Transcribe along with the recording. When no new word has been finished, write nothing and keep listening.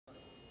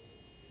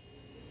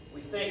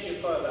thank you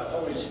for the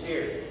Holy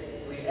Spirit.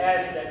 We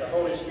ask that the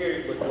Holy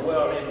Spirit would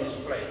dwell in this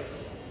place.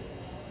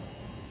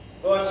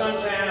 Lord,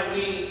 sometimes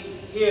we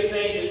hear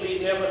things that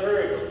we've never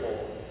heard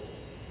before,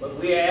 but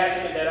we are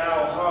asking that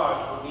our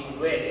hearts will be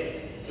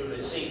ready to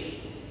receive.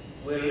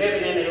 We're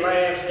living in the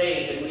last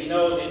days, and we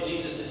know that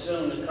Jesus is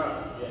soon to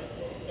come.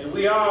 And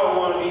we all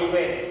want to be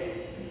ready.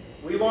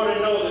 We want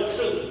to know the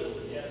truth,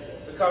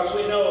 because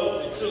we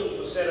know the truth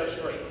will set us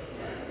free.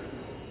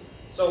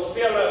 So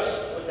fill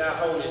us with our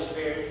Holy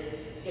Spirit.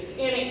 If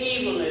any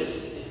evilness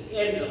is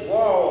in the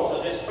walls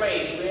of this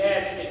place, we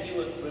ask that you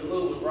would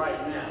remove it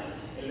right now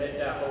and let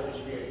thy Holy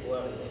Spirit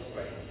dwell in this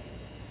place.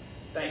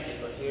 Thank you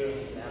for hearing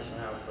and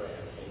answering our prayer.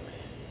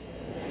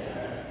 Amen.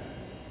 Amen.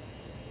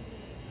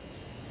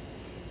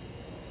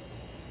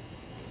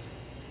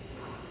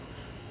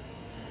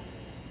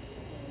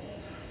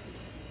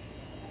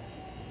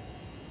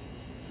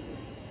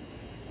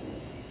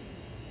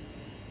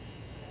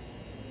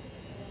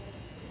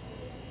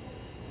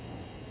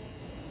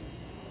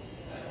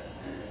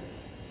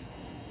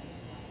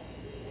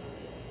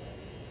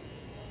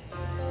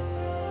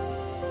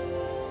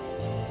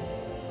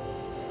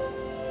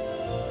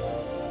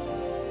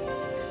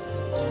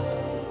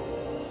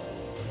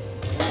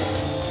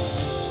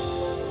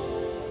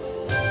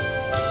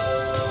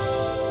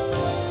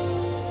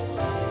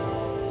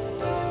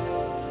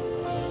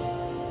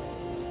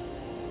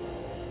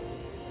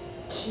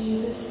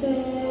 Jesus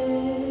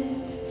said,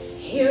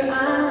 here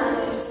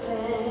I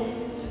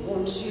stand,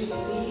 won't you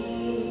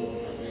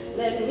please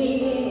let me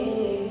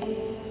in?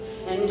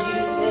 And you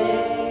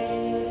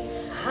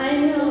said, I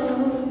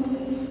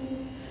know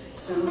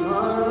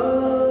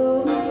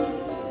tomorrow.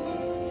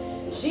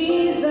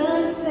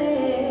 Jesus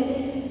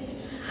said,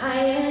 I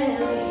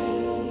am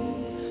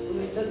he who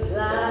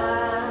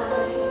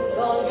supplies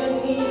all your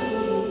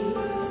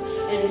needs.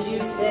 And you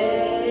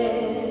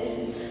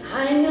said, I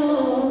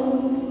know.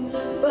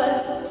 But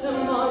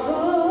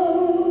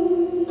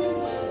tomorrow,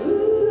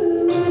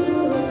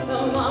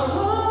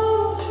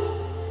 tomorrow,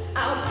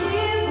 I'll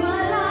give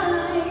my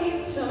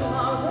life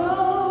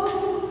tomorrow.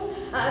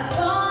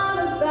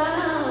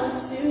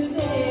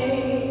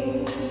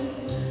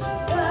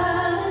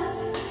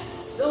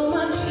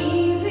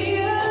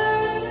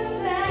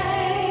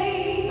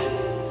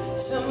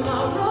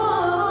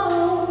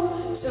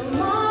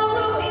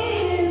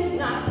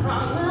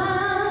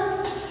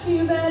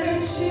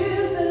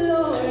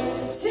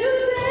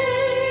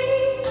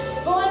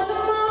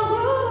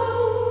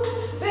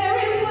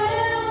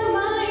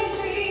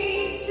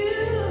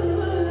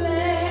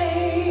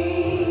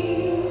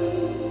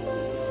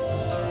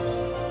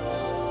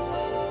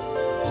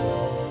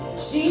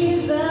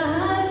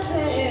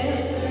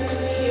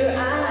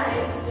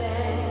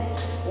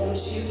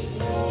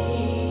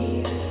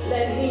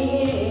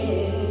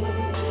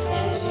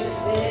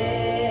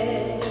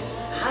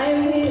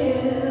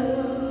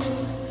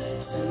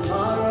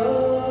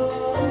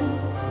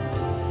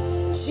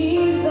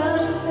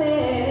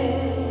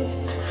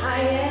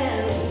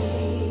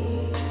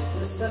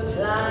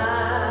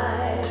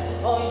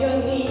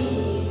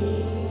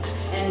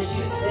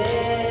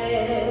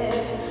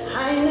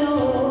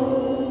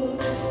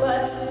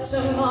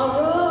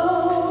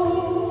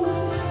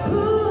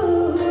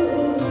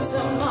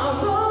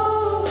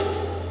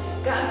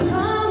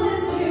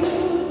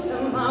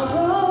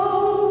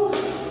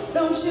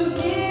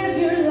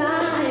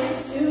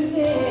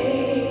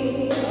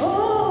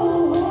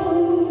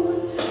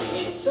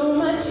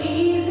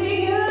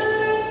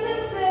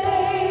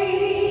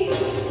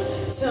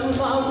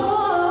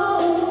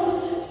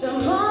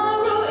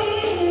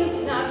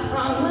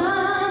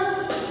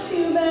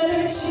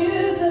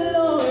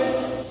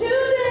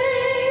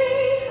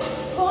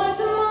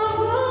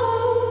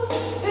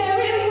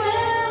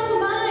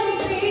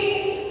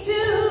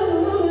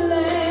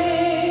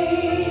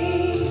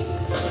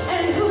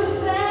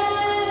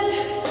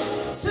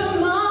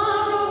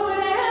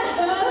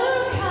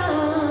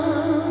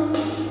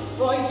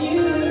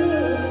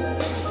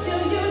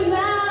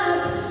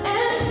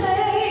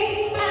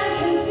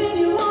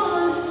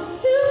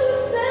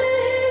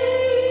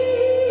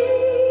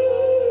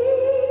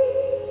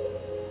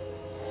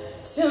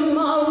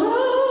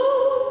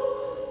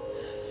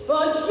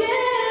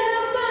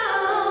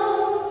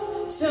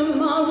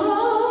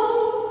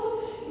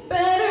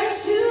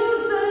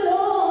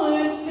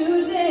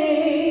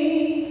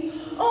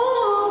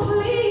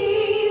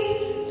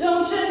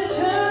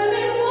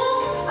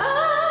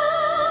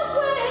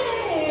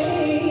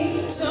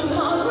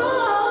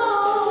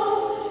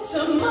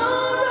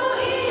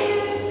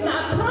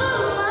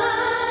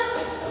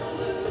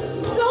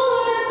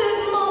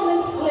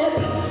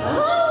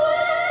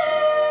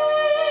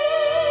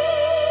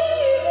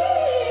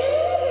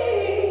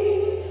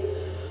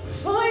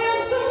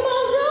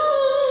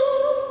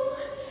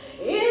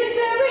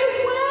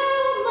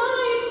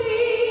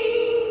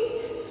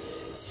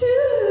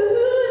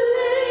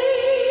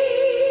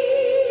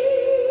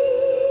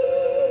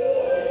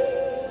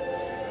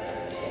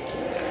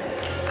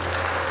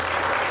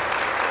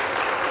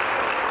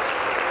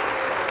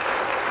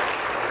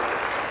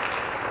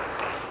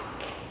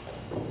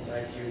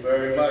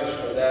 very much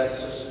for that,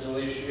 Sister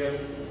Delicia.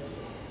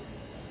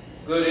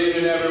 Good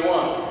evening,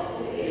 everyone.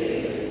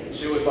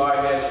 Should we bow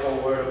our heads for a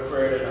word of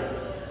prayer tonight?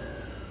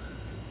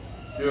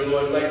 Dear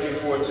Lord, thank you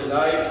for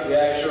tonight. We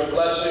ask your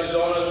blessings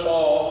on us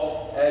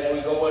all as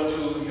we go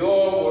into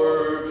your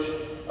words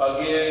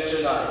again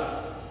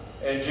tonight.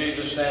 In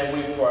Jesus' name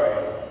we pray.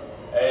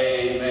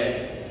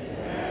 Amen.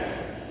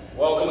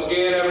 Welcome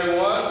again,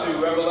 everyone, to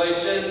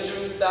Revelation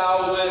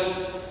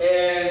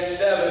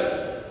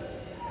 2007.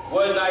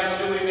 What nights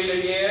do we meet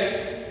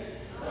again?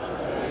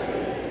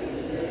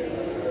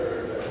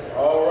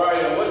 All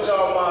right, and what's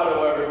our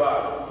motto,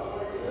 everybody?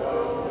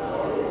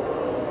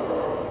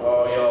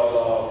 Oh,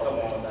 y'all, come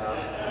on now.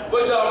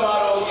 What's our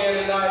motto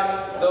again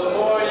tonight? The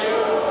more you...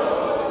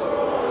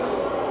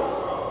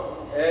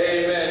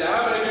 Amen. Now,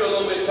 how many of you are a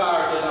little bit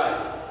tired tonight?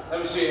 Let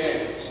me see your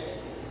hands.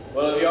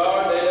 Well, if you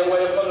are, they that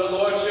wait upon the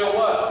Lord shall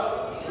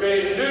what?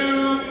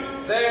 Renew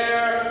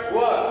their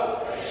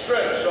what?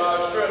 Strength. So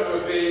our strength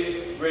would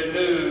be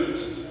renewed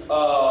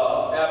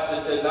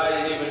after tonight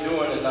and even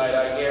during the night,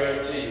 I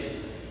guarantee you.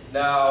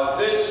 Now,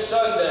 this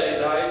Sunday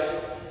night,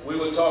 we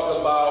will talk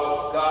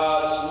about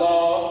God's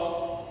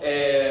law,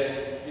 and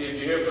if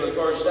you're here for the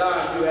first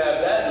time, you have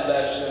that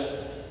lesson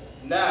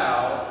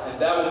now, and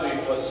that will be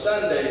for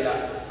Sunday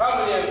night.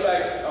 How many, in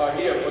fact, are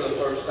here for the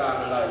first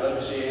time tonight? Let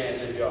me see your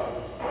hands if you are.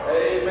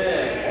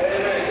 Amen.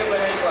 Amen. Give me a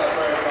hand clap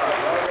for everybody.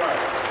 All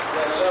right. We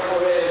have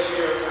several heads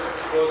here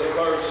for the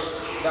first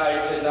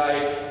night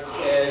tonight,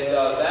 and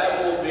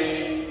that will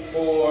be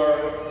for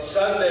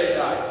Sunday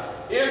night.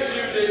 If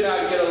you did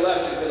not get a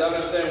lesson, because I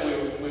understand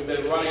we've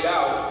been running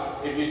out,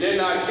 if you did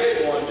not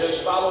get one,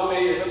 just follow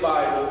me in the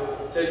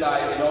Bible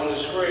tonight and on the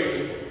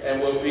screen, and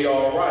we'll be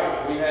all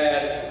right. We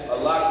had a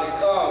lot to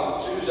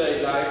come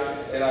Tuesday night,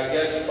 and I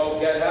guess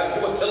folks got happy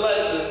with the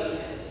lessons,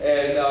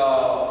 and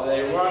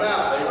they ran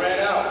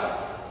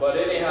out. But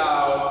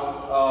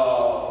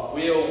anyhow,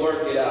 we'll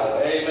work it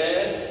out.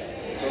 Amen?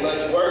 So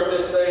let's work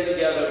this thing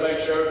together, make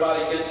sure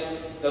everybody gets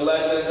the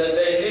lessons that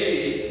they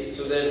need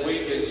so that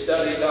we can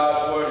study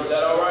God's Word. Is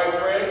that all right,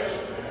 friends?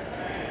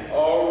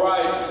 All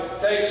right.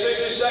 Take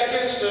 60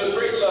 seconds to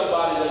greet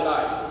somebody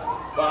tonight.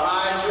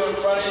 Behind you, in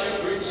front of you,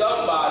 greet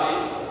somebody.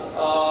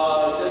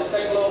 Just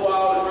take a little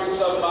while to greet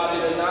somebody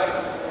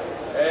tonight.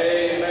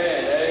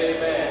 Amen.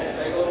 Amen.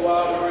 Take a little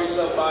while to greet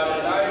somebody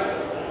tonight.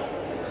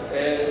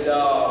 And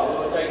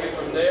we'll take it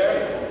from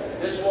there.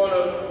 Just want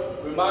to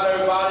remind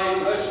everybody,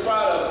 let's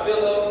try to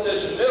fill up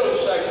this middle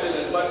section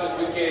as much as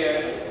we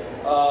can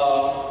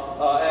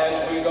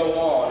as we go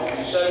on. If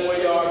you say where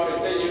you are,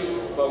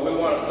 continue, but we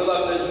want to fill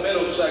up this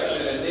middle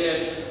section and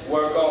then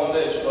work on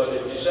this. But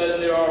if you're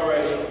sitting there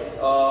already,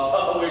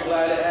 we're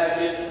glad to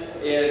have you,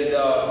 and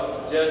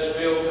just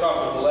feel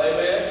comfortable.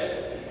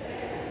 Amen?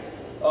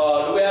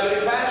 Do we have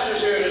any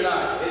pastors here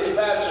tonight? Any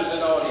pastors in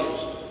the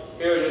audience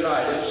here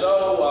tonight? If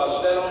so,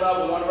 stand on up.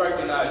 We want to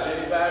recognize you.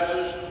 Any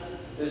pastors?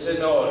 This in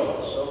the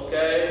audience,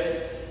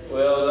 okay?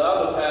 Well, the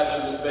other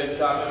pastors has been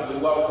coming.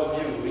 We welcome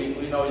you.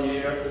 We know you're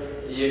here.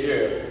 You're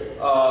here.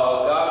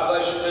 God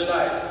bless you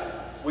tonight.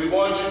 We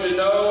want you to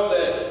know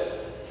that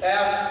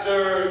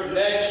after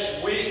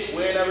next week,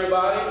 when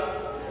everybody?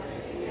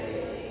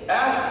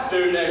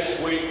 After next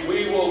week,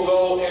 we will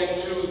go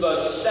into the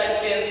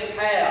second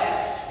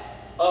half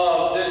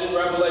of this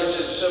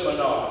Revelation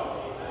seminar.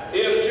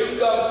 If you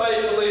come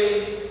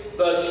faithfully,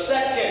 the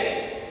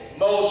second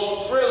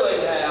most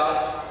thrilling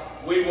half,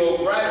 we will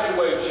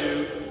graduate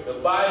you. The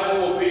Bible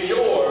will be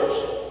yours,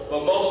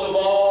 but most of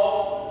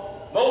all,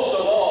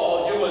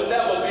 you will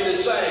never be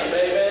the same.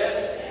 Amen?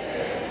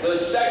 The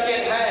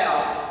second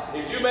half,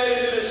 if you made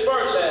it through this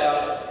first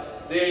half,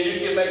 then you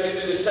can make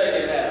it through the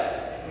second half.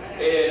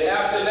 And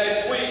after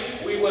next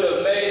week, we would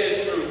have made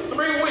it through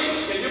 3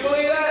 weeks. Can you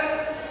believe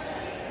that?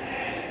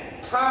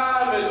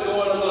 Time is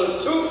going a little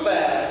too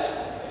fast,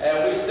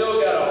 and we still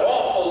got an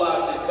awful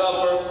lot to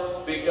cover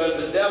because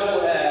the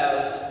devil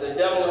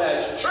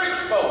has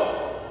tricked folk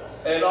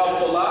an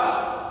awful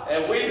lot,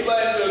 and we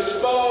plan to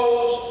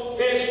expose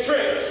his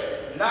tricks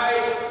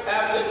night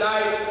after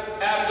night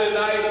after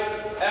night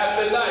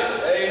after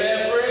night.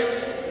 Amen, friends?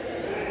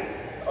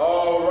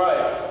 All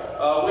right.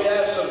 We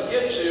have some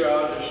gifts here, I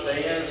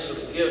understand.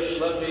 Some gifts.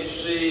 Let me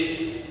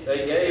see.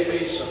 They gave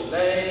me some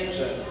names,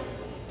 and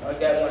I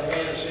got my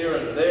hands here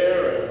and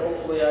there, and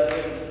hopefully I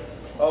can...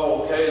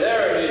 Oh, okay,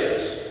 there it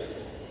is.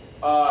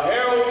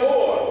 Harold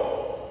Moore.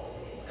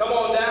 Come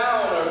on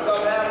down or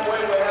come halfway.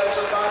 We have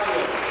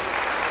somebody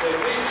to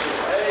meet you.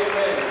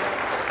 Amen.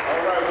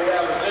 All right, we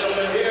have a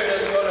gentleman here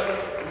that's going to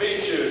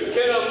meet you.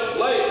 Kenneth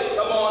Blake,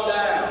 come on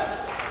down.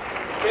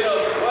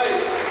 Kenneth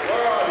Blake,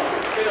 where are you?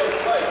 Kenneth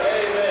Blake,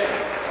 amen.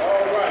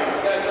 All right, we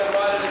got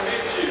somebody to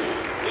meet you.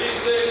 These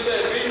things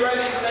say, be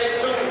ready,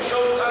 stay tuned.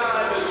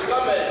 Showtime is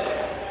coming.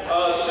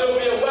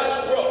 Sylvia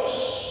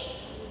Westbrooks.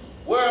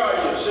 Where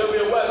are you?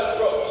 Sylvia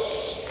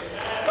Westbrooks.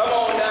 Come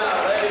on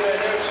down. Amen.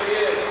 There she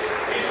is.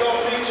 He's going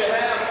to meet you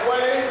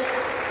halfway.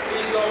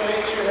 He's going to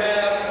meet you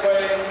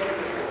halfway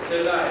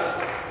tonight.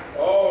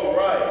 All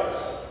right.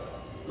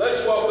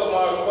 Let's welcome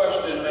our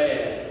question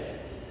man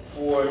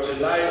for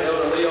tonight,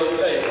 Elder Leo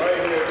Tate.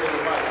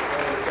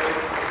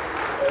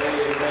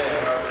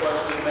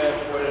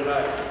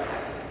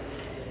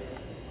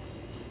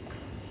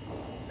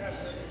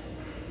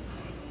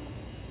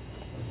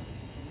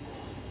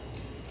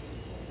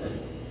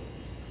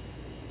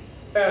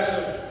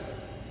 Pastor,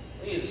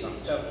 these are some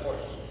tough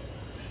questions.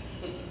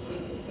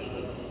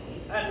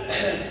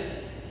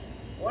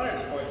 One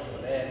of the questions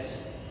was asked,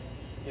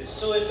 is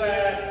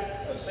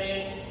suicide a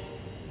sin?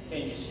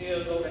 Can you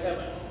still go to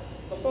heaven?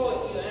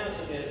 Before you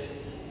answer this,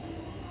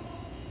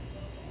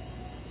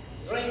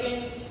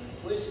 drinking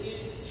whiskey,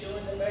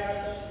 chewing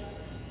tobacco,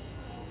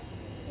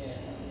 and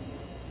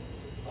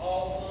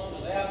all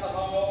forms of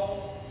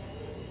alcohol,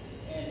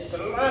 and it's a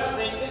lot of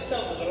things. This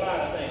stuff is a lot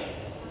of things.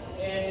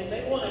 And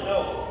they want to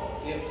know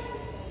if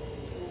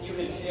you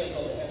can still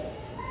go to heaven.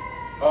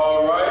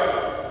 All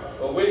right.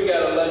 Well, we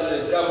got a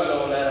lesson coming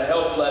on that, a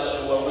health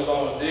lesson, where we're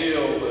going to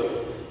deal with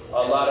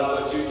a lot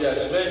of what you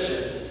just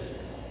mentioned.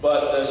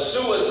 But the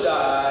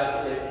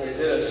suicide, is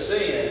it a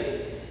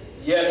sin?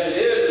 Yes, it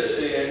is a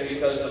sin,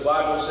 because the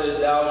Bible says,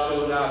 thou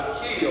shalt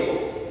not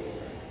kill.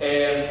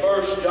 And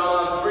 1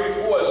 John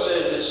 3:4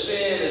 says that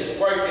sin is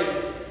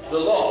breaking the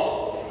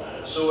law.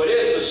 So it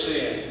is a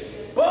sin.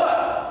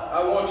 But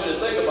I want you to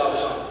think about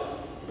something.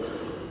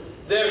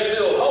 There's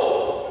still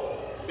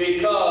hope,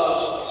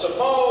 because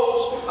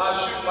suppose I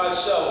shoot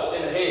myself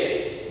in the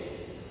head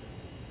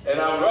and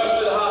I'm rushed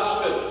to the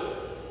hospital.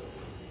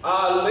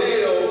 I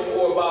live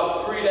for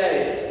about 3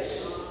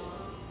 days.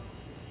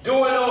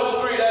 During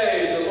those 3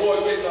 days, the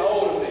Lord gets a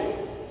hold of me,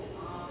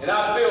 and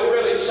I feel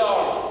really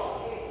sorry.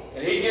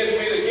 And He gives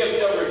me the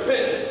gift of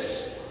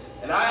repentance,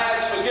 and I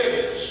ask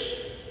forgiveness.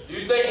 Do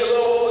you think the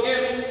Lord will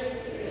forgive me?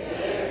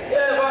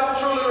 Yeah, if I'm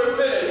truly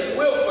repentant, He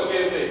will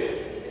forgive me.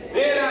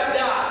 Then I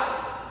die.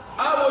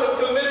 I would have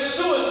committed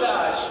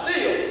suicide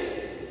still.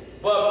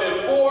 But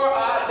before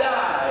I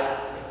died,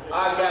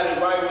 I got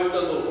it right with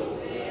the Lord.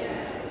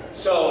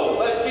 So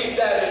let's keep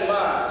that in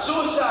mind.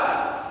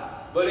 Suicide.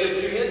 But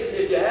if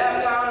you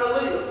have time to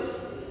live,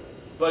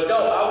 but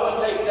I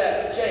wouldn't take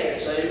that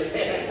chance,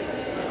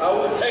 amen. I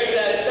wouldn't take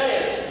that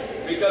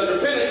chance, because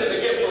repentance is a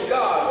gift from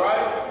God,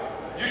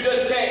 right? You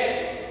just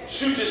can't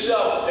shoot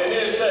yourself and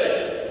then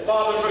say,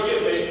 Father,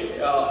 forgive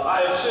me,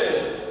 I have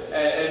sinned,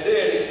 and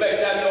then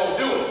expect that's going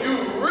to do it.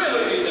 You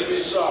really need to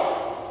be sorry.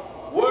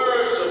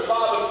 Words of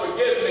Father,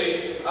 forgive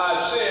me,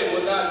 I've sinned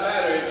will not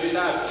matter if you're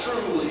not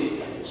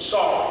truly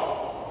sorry.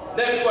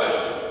 Next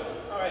question.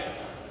 All right.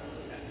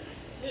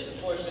 Here's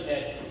a question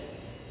that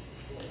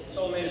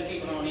so many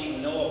people don't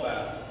even know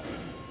about.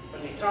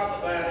 But they talk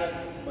about it,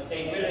 but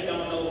they really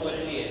don't know what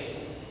it is.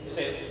 They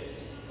say,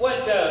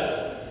 what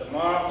does the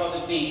mark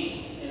of the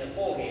beast in the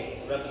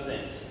forehead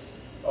represent?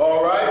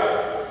 All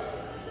right.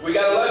 We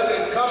got a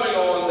lesson coming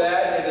on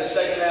that in the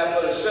second half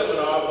of the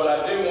seminar, but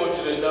I do want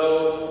you to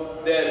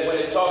know that when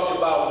it talks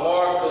about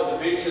mark of the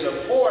beast in the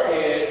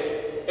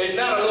forehead, it's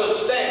not a little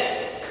stamp.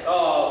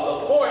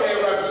 The forehead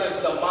represents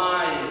the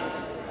mind.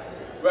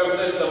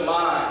 Represents the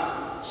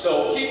mind.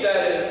 So keep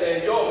that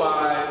in your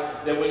mind,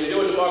 that when you're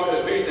doing the mark of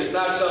the beast, it's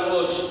not some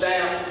little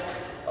stamp.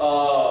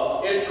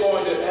 It's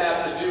going to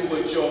have to do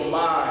with your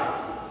mind,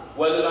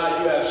 whether or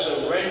not you have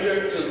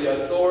surrendered to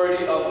the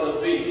authority of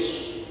the beast.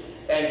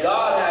 And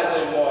God has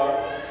a mark,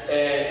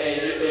 and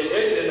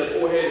it's in the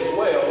forehead as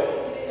well,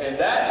 and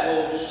that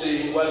will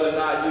see whether or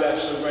not you have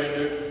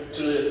surrendered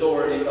to the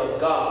authority of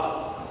God.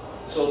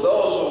 So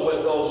those are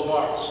what those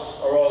marks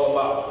are all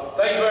about.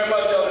 Thank you very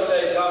much, Elder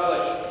Tate. God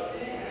bless you.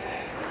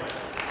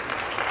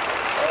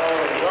 All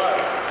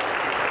right.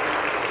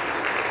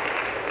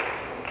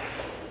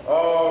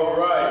 All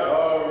right,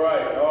 all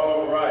right,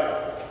 all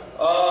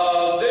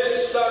right.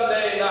 This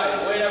Sunday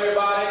night, when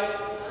everybody?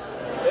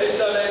 This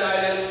Sunday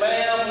night is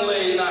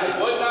family night.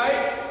 What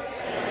night?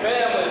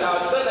 Family. Now,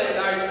 Sunday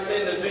nights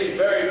tend to be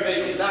very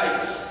big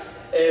nights.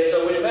 And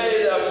so we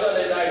made our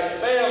Sunday nights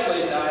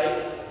family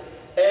night.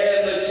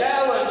 And the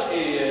challenge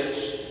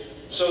is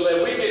so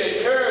that we can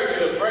encourage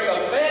you to bring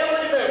a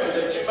family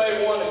member that you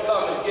may want to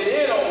come and get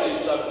in on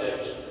these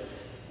subjects.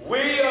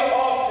 We are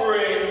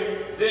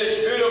offering this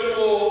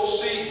beautiful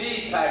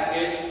CD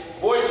package,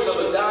 Voices of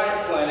a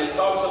Dying Planet. It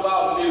talks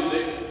about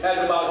music, has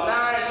about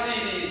 9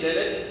 CDs in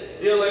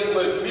it, dealing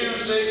with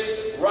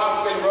music,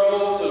 rock and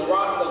roll to the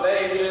rock of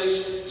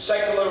ages,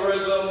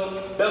 secularism,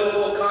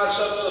 biblical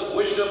concepts of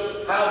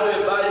wisdom, how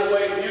to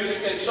evaluate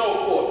music, and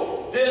so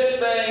forth. This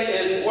thing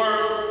is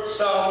worth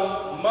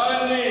some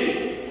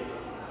money,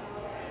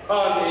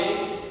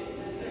 honey.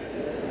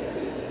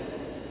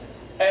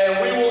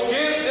 And we will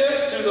give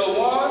this to the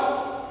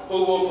one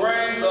who will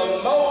bring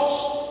the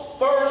most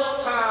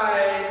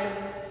first-time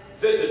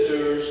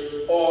visitors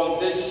on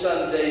this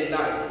Sunday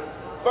night.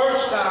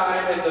 First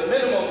time, and the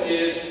minimum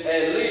is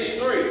at least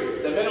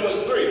 3. The minimum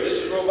is 3. This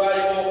is real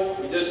valuable.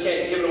 We just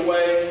can't give it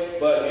away,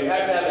 but you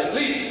have to have at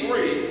least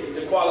 3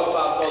 to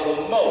qualify for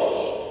the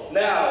most.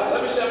 Now,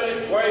 let me see how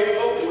many brave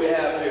folk do we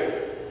have here.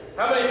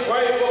 How many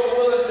brave folk are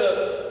willing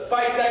to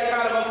fight that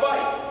kind of a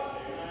fight?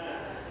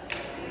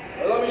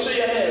 Well, let me see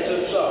your hands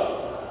if so.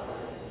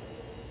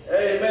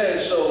 Amen.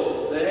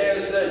 So the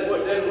hands that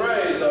didn't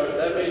raise,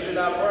 that means you're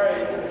not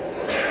brave.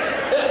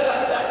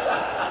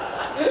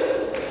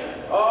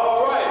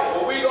 All right,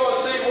 well, we're going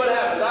to see what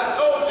happens. I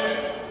told you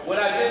when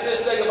I did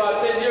this thing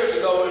about 10 years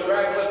ago in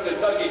Radcliffe,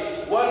 Kentucky,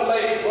 one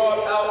lady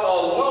brought out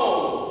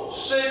alone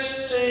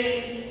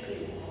 16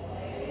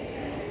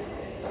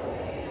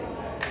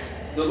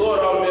 the Lord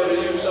ought to be able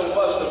to use some of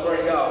us to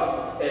bring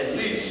out at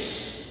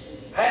least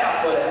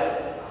half of that.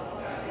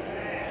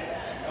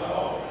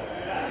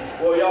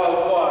 Well,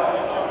 y'all quiet.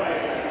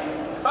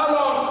 How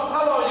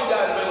long you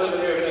guys been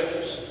living here in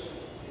Memphis?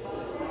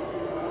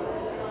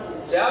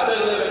 See, I've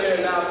been living here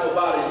now for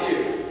about a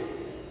year.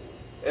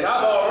 And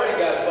I've already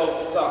got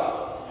folk to come.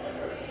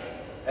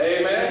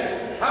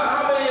 Amen.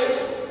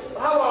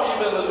 How long you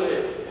been living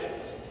here?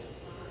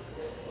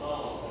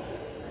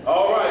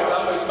 All right, so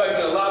I'm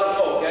expecting a lot of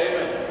folk.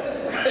 Amen.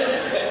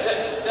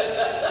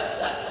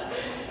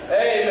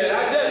 Amen.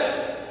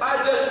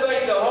 I just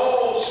think the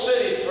whole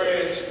city,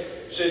 friends,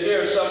 should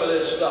hear some of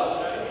this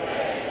stuff.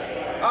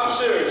 I'm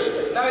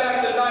serious. Night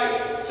after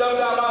night,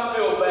 sometimes I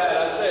feel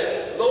bad. I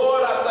say,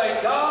 Lord, I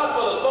thank God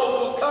for the folk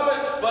who are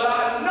coming, but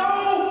I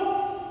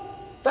know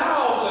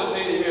thousands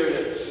need to hear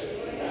this.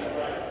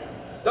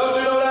 Don't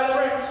you know that,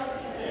 friends?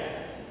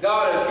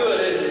 God is good,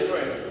 isn't he,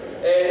 friends?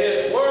 And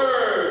his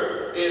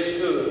word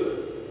is good.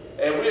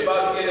 And we're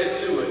about to get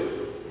into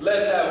it.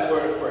 Let's have a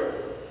word of prayer.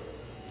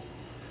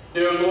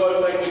 Dear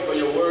Lord, thank you for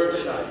your word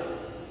tonight.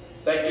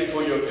 Thank you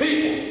for your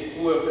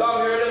people who have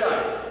come here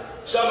tonight.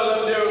 Some of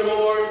them, dear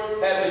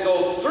Lord, had to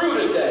go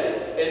through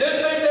today and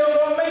didn't think they were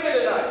going to make it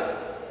tonight.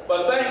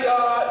 But thank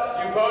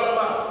God you brought them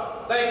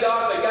out. Thank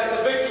God they got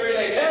the victory and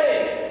they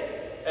came.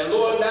 And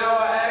Lord, now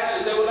I ask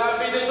that they will not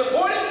be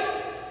disappointed.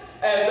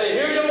 As they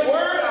hear your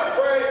word, I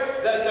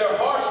pray that their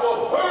hearts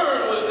will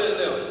burn within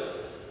them.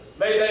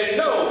 May they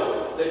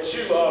know that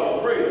you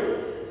are real.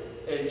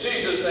 In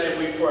Jesus' name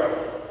we pray.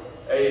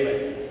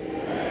 Amen.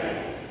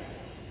 Amen.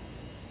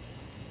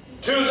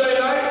 Tuesday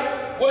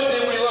night, what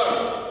did we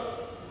learn?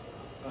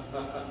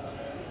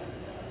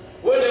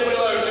 What did we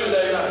learn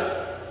Tuesday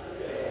night?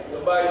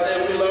 Somebody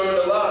said we learned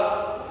a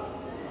lot.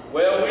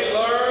 Well, we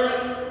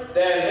learned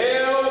that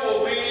hell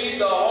will be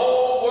the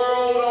whole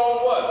world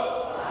on what?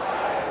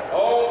 Fire.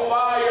 On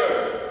fire.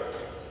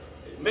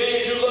 It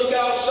means you look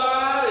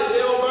outside, is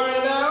hell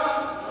burning now?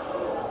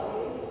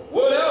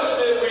 What else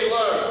did we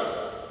learn?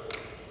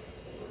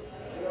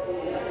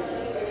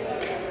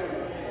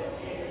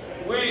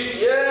 We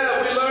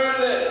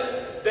learned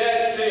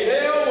that the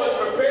hell was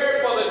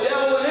prepared for the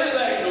devil and his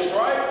angels,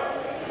 right?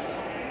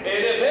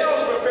 And if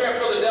hell's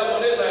prepared for the devil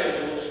and his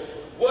angels,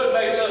 what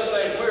makes us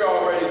think we're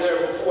already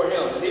there before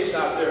him and he's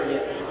not there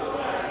yet?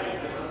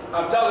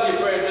 I'm telling you,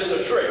 friends, it's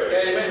a trick.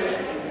 Amen.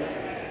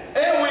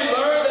 And we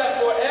learned that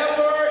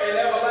forever and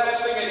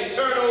everlasting and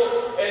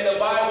eternal in the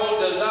Bible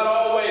does not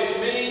always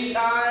mean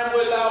time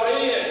without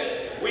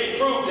end. We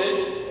proved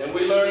it, and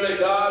we learned that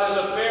God is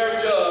a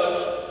fair judge,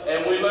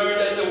 and we learned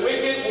that the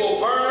wicked will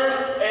burn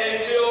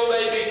until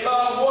they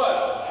become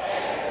what?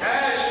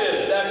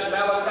 Ashes. That's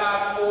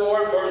Malachi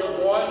 4, verse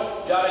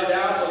 1. Jot it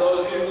down for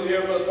those of you who are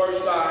here for the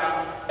first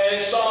time.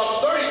 And Psalms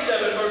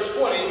 37, verse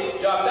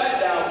 20. Jot that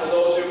down for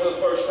those here for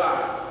the first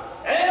time.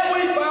 And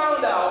we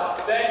found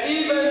out that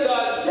even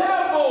the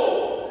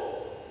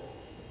devil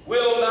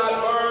will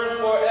not burn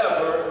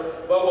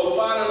forever, but will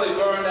finally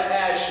burn to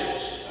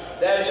ashes.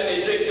 That's in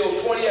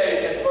Ezekiel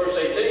 28 and verse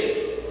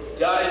 18.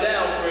 Jot it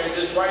down, friends.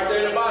 It's right there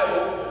in the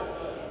Bible.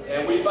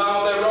 And we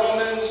found that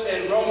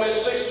in Romans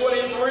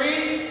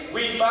 6:23,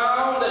 we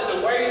found that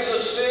the wages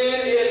of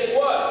sin is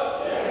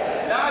what?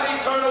 Not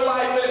eternal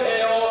life in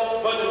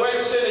hell, but the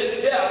wages of sin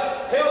is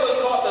death. Hell is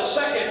called the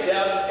second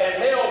death,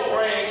 and hell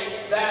brings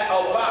that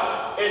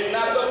about. It's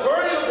not the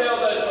burning of hell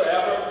that's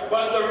forever,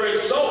 but the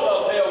result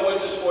of hell,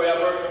 which is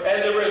forever.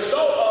 And the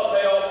result of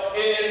hell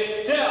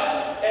is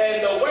death.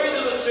 And the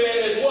wages of sin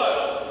is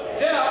what?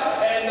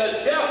 Death. And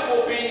the death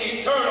will be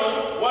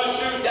eternal.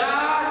 Once you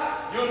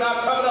die, you're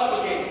not coming up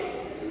again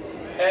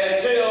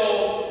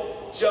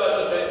until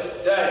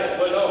Judgment Day.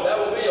 But no, that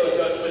will be your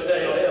Judgment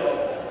Day on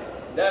hell.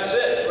 That's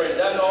it, friend.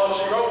 That's all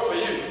she wrote for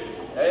you.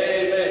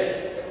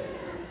 Amen.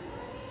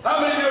 How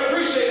many of you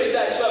appreciated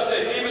that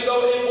subject, even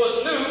though it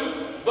was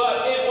new,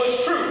 but it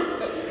was true?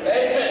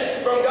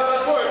 Amen. From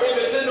God's word. If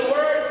it's in the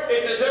word,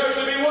 it deserves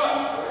to be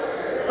what?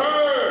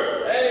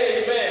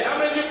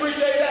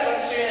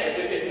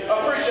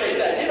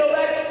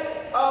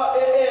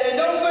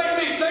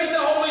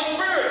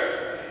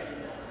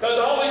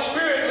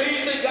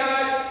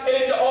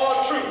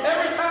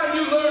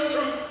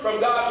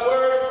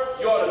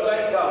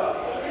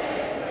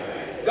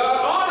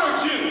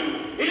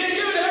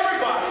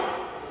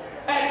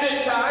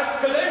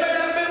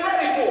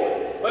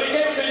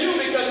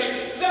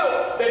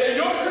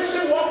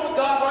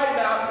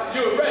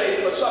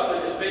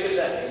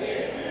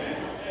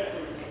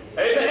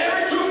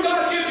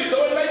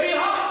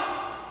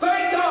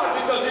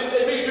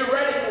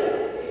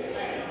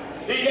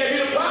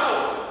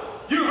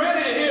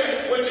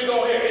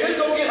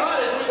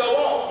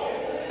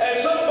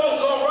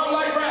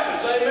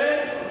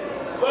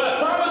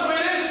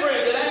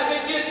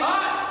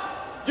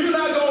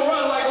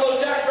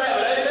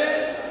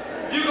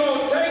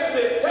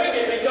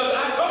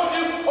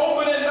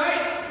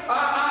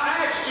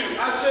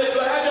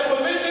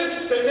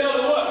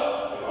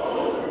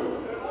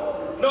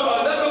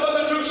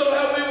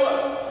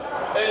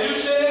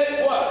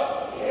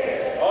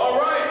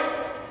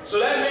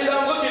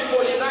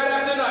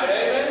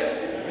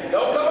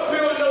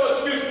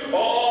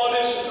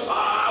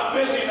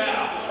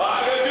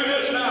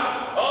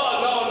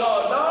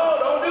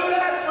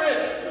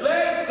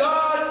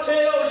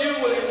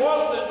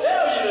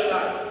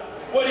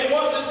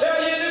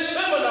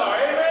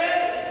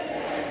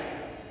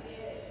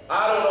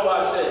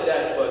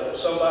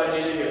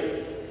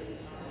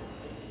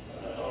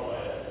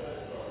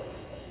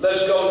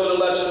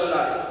 lesson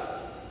tonight.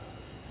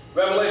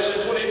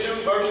 Revelation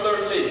 22, verse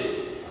 13.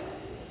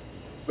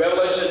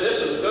 Revelation,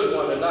 this is a good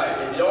one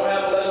tonight. If you don't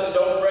have a lesson,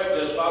 don't fret,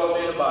 just follow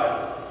me in the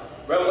Bible.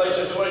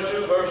 Revelation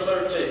 22, verse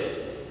 13.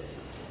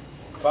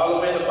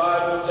 Follow me in the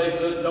Bible, take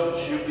good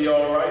notes, you'll be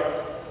all right.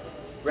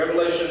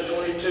 Revelation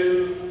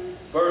 22,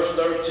 verse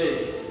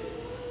 13.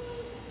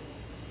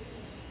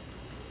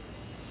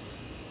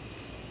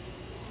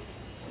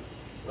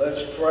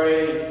 Let's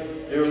pray.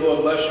 Dear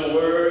Lord, bless your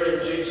word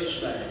in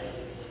Jesus' name.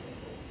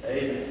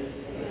 Amen.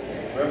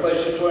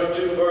 Revelation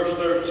 22, verse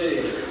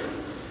 13.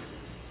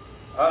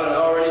 I done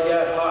already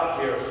got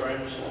hot here,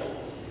 friends.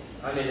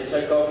 I need to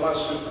take off my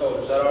suit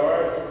coat. Is that all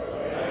right?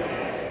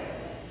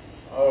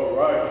 All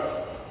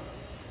right.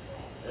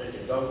 There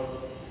you go.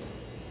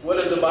 What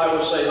does the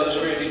Bible say? Let's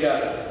read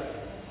together.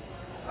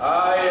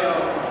 I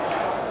am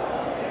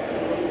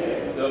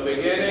the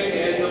beginning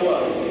and the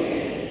what?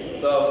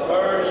 The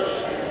first.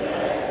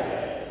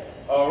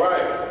 All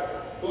right.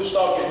 Who's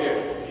talking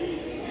here?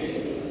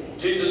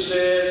 Jesus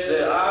says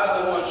that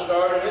I'm the one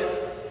started it,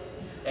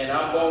 and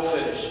I'm going to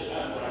finish it.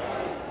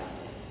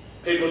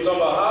 People talk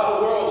about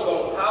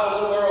how's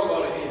the world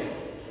going to end?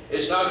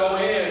 It's not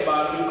going to end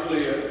by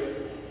nuclear.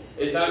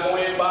 It's not going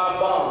to end by a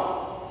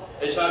bomb.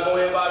 It's not going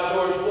to end by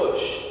George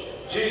Bush.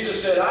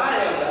 Jesus said,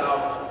 I am the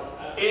Alpha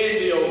and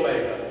the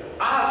Omega.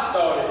 I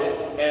started it,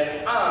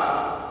 and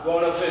I'm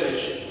going to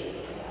finish it.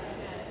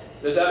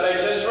 Does that make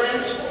sense,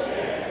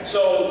 friends?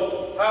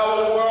 So, how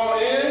will the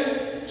world end?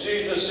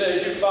 Jesus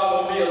said, you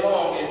follow me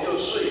along and you'll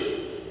see.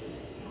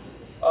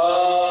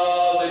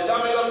 The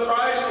coming of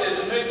Christ is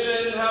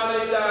mentioned how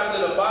many times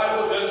in the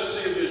Bible, just to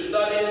see if you're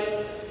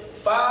studying?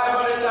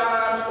 500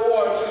 times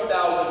or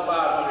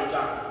 2,500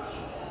 times.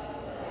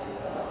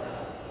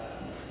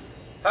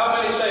 How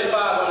many say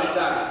 500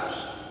 times?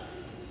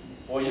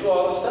 Well, you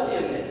all are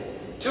studying it.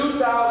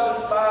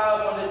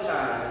 2,500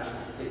 times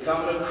the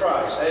coming of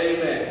Christ,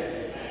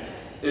 amen,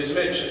 is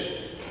mentioned.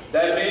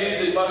 That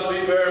means it must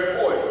be very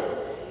important.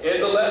 In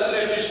the lesson,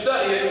 if you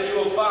study it,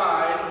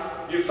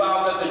 you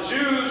found that the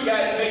Jews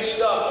got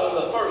mixed up on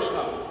the first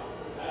coming.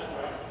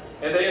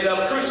 And they ended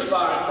up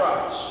crucifying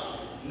Christ.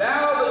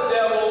 Now the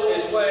devil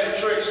is playing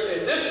tricks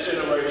in this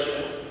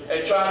generation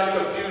and trying to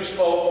confuse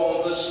folk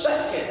on the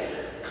second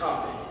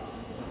coming.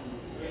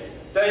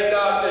 Thank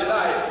God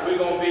tonight we're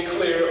going to be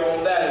clear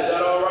on that. Is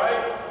that all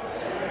right?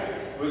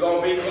 We're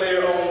going to be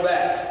clear on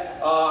that.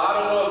 I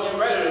don't know if you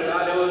read it or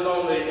not. It was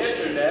on the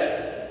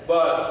internet.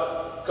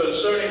 But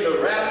concerning the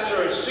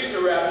rapture and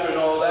secret rapture and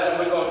all that, and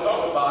we're going to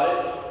talk about it,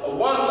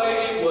 one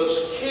lady was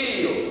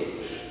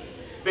killed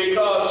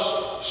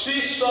because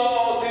she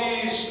saw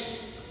these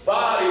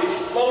bodies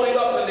floating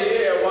up in the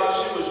air while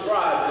she was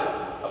driving.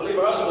 I believe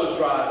her husband was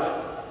driving.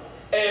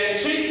 And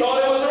she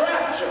thought it was a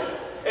rapture.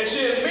 And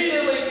she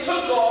immediately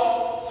took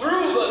off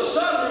through the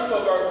sunroof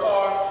of her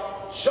car,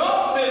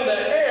 jumped in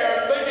the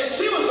air, thinking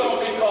she was going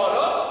to be caught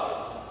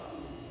up,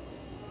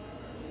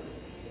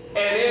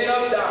 and ended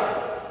up dying.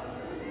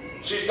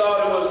 She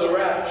thought it was the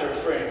rapture,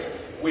 friends.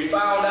 We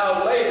found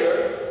out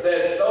later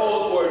that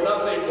those were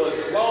nothing but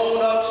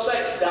blown up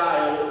sex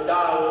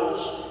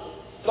dolls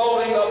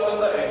floating up in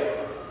the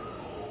air.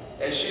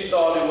 And she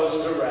thought it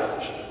was the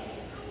rapture.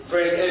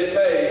 Friends, it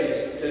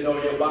pays to know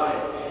your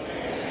Bible.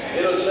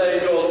 It'll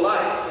save your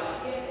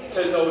life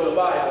to know the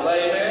Bible.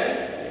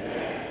 Amen?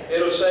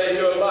 It'll save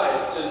your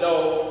life to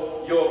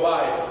know your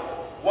Bible.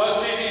 One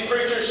TV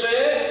preacher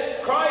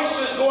said, Christ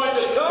is going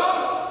to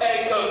come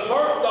and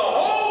convert the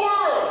whole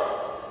world.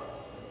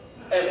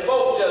 And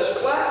folk just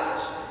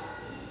clapped.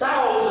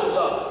 Thousands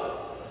of them.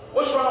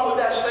 What's wrong with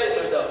that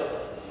statement, though?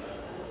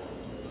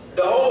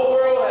 The whole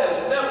world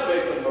has never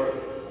been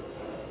converted.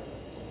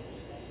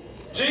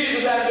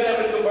 Jesus has been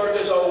able to convert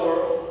this whole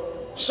world.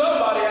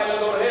 Somebody has to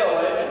go to hell,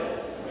 amen?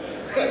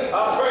 I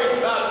pray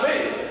it's not me,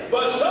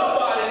 but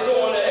somebody's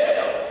going to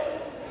hell.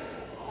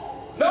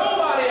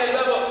 Nobody has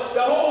ever,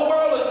 the whole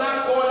world is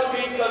not going to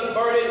be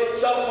converted.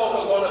 Some folk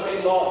are going to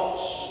be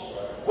lost.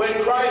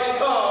 When Christ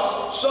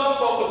comes, some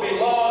folk will be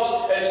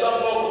lost and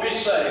some folk will be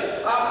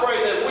saved. I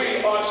pray that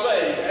we are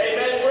saved.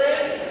 Amen,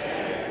 friend?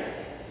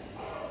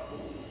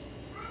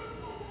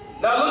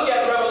 Now look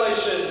at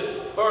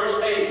Revelation verse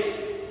 8,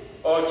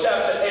 or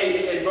chapter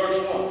 8 and verse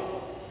 1.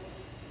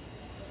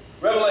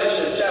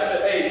 Revelation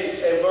chapter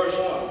 8 and verse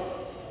 1.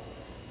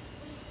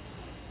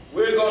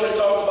 We're going to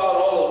talk about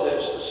all of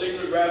this, the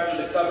secret rapture,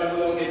 the coming.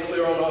 We're going to get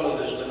clear on all of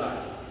this tonight.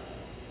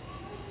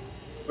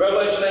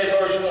 Revelation 8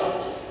 verse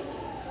 1.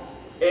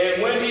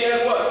 And when he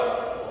had what?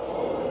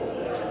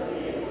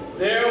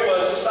 There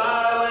was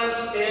silence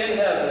in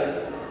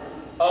heaven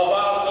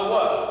about the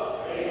what?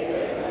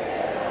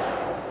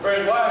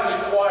 Friends, why is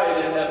it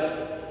quiet in heaven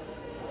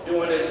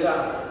during this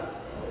time?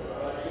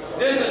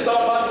 This is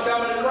talking about the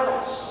coming of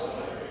Christ.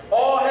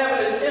 All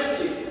heaven is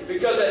empty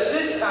because at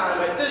this time,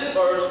 at this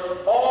verse,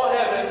 all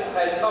heaven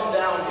has come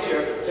down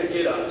here to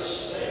get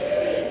us.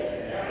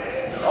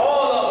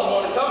 All of them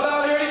want to come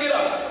down here to get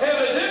us.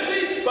 Heaven is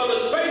empty for the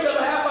space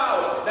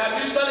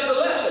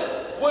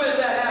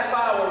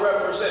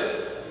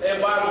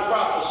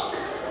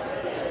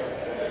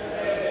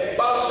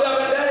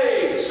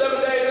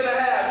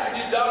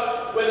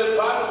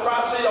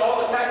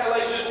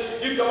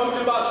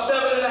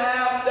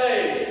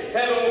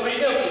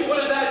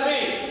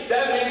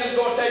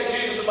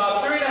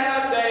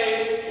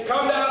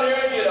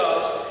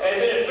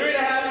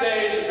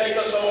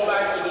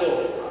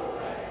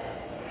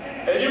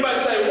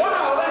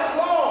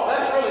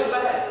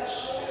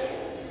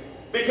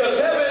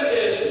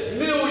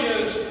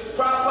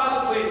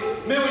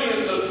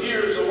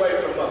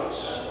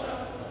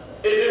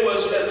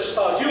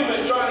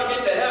human trying to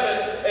get to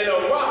heaven in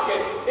a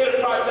rocket,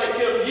 it'll probably take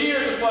him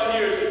years upon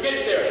years to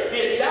get there.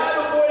 He'd die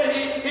before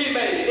he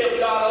made it, if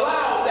God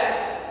allowed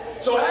that.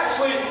 So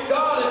actually,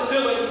 God is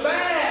dealing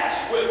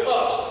fast with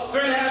us.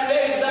 3.5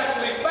 days is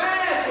actually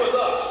fast with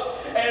us.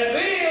 And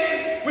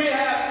then we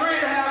have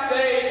 3.5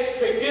 days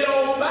to get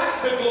on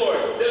back to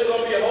glory. There's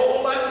going to be a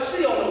whole lot to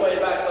see on the way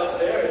back up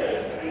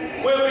there.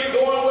 We'll be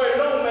going where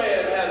no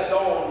man has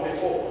gone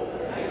before.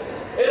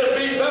 It'll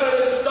be better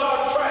than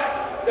Star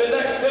Trek, the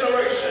next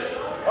generation.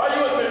 Are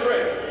you with me,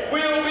 friend?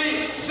 We'll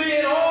be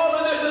seeing all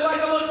of this as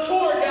like a little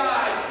tour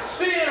guide,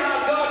 seeing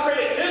how God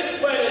created this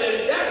planet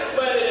and that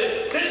planet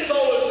and this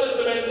solar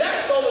system and that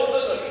solar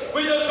system.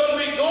 We're just going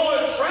to be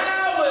going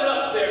traveling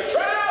up there,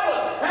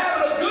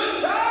 having a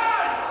good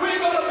time. We're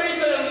going to be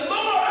saying,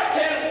 Lord, I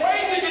can't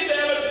wait to get to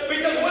heaven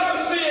because what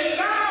I'm seeing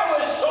now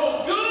is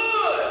so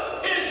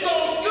good. It's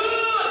so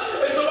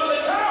good. And so by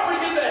the time we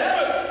get to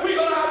heaven,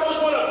 we're going to almost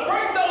want to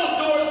break those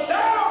doors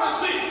down and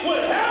see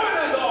what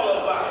heaven is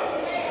all about.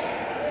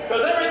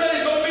 Because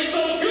everything's going to be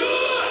so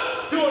good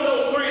during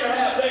those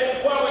 3.5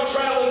 days while we're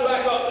traveling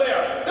back up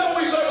there. Don't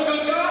we serve a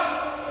good God?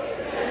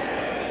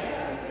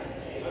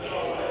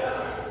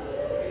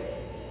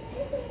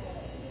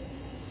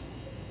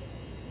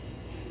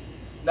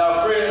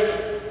 Now, friends,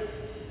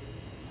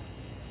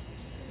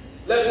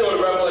 let's go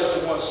to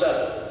Revelation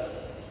 1:7.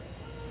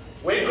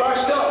 When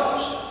Christ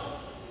comes,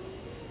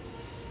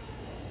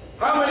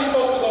 how many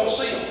folk are going to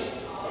see him?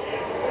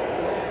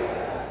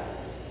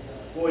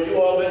 Boy,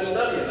 you all been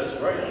studying. That's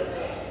great.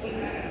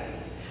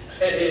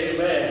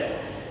 Amen.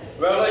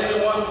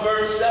 Revelation 1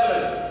 verse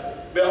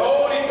 7.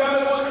 Behold, he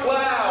cometh with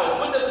clouds.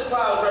 What does the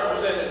clouds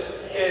represent?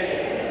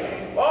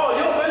 Oh,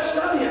 you all been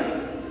studying.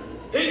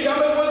 He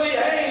cometh with the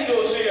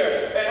angels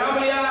here. And how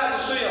many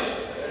eyes to see him?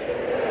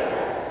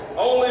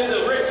 Only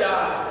the rich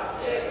eyes.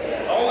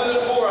 Only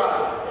the poor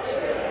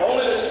eyes.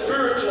 Only the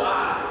spiritual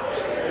eyes.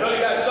 You know, you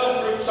got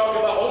some groups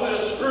talking about only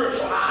the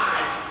spiritual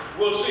eyes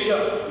will see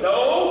him.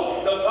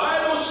 No, the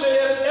Bible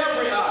says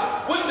every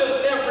eye. What does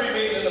every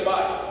mean in the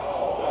Bible?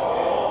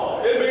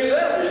 It means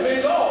every. It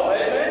means all.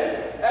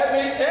 Amen? That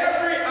means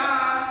every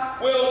eye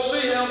will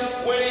see him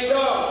when he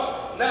comes.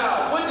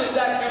 Now, what does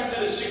that do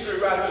to the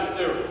secret rapture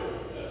theory?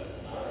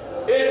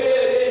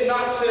 It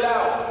knocks it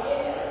out.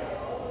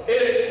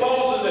 It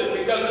exposes it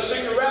because the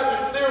secret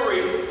rapture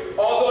theory,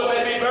 although it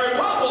may be very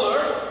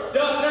popular,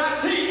 does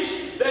not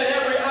teach that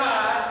every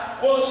eye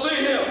will see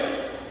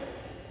him.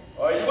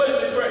 Are you with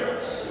me,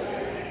 friends?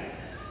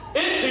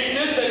 It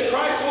teaches that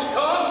Christ will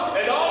come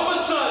and all of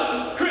a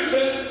sudden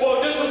Christians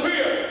will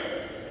disappear.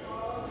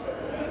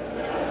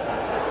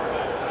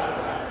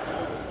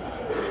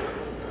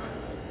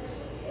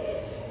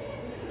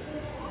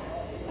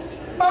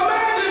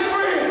 Imagine,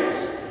 friends,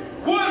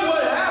 what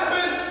would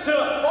happen to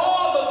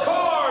all the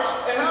cars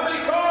and how many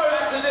car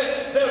accidents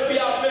there would be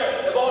out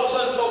there if all of a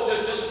sudden folks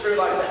just disappear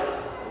like that.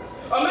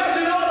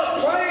 Imagine all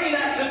the plane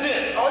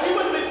accidents. Are you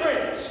with me,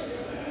 friends?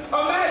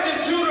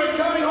 Imagine children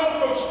coming home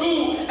from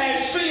school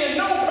and seeing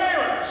no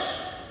parents.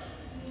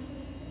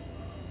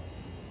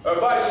 Or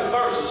vice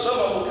versa. Some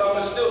of them will come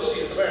and still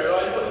see the parents.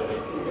 Are you with me?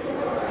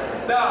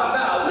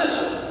 Now,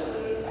 listen.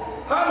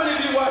 How many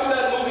of you watched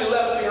that movie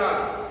Left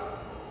Behind?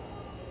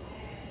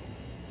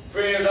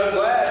 Friends, I'm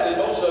glad that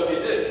most of you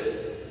did.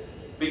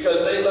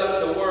 Because they left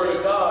the Word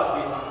of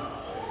God behind.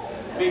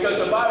 Because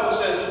the Bible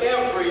says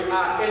every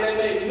eye, and they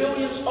made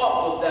millions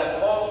off of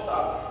that false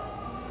doctrine.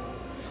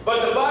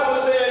 But the Bible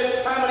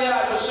says, how many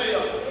eyes will see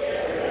him?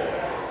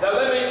 Now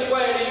let me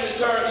explain to you the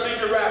term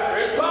secret rapture.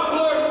 It's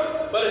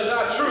popular, but it's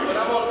not true. And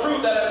I'm going to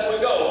prove that as we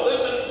go.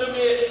 Listen to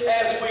me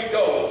as we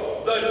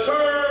go. The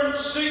term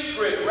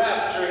secret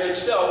rapture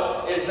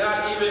itself is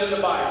not even in the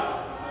Bible.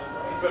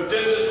 From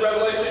Genesis to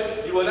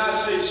Revelation, you will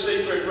not see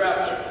secret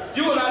rapture.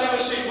 You will not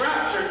even see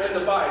rapture in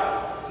the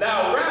Bible.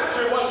 Now,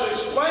 rapture, once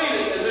explained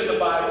it, is in the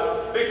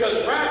Bible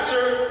because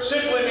rapture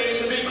simply means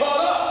to be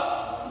caught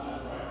up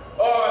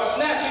or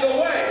snatching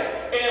away.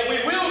 And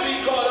we will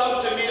be caught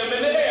up to meet him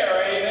in the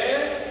air,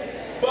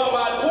 amen? But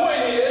my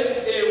point is,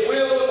 it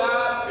will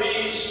not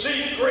be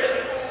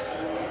secret.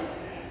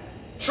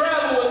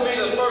 Travel with me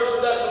to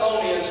 1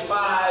 Thessalonians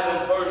 5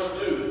 and verse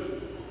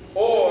 2,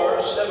 or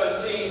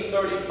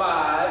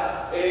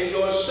 1735 in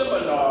your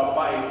seminar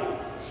Bibles.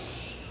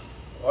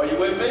 Are you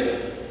with me?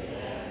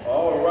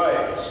 All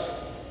right.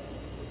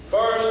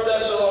 1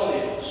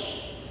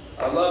 Thessalonians.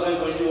 I love it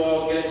when you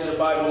all get into the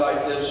Bible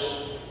like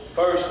this.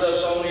 1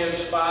 Thessalonians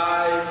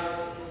 5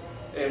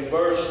 and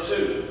verse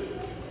 2.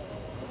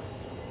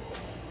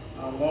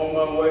 I'm on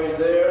my way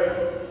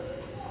there.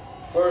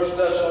 1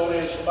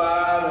 Thessalonians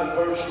 5 and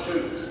verse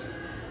 2.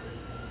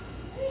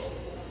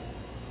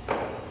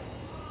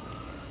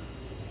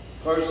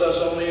 1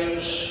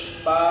 Thessalonians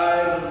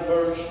 5 and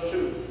verse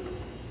 2.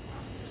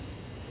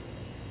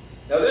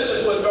 Now this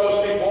is what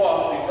throws people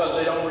off because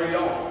they don't read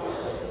on.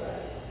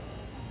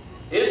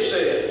 It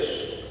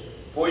says,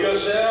 for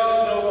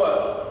yourselves know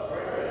what?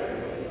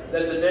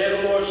 That the day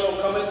of the Lord so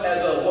cometh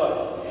as a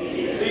what?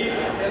 Thief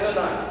in the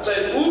night.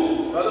 Say,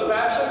 ooh, Brother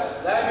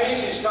Pastor, that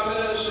means he's coming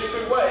in a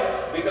secret way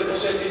because it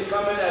says he's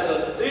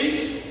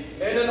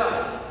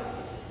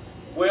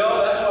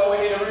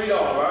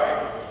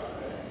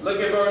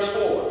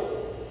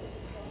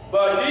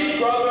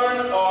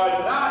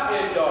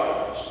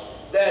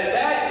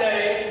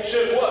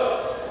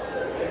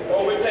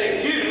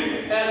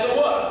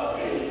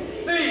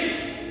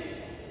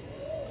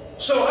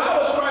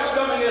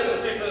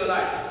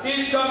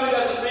coming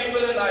as a thief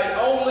in the night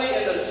only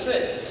in the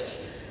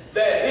sense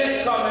that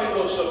his coming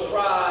will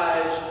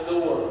surprise the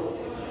world.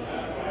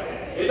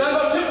 He's not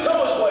going to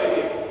tiptoe his way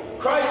here.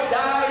 Christ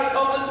died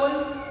publicly,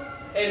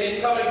 and he's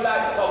coming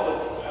back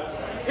publicly.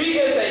 He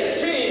is a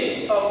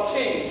king of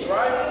kings,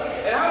 right?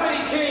 And how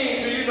many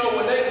kings do you know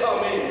when they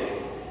come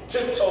in,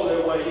 tiptoe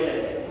their way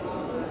in?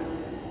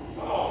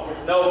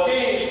 No,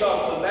 kings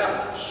come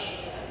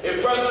announced.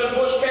 If President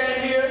Bush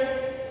came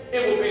here,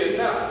 it will be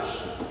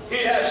announced.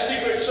 He'd have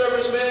Secret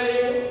Servicemen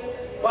here,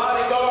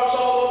 bodyguards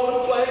all over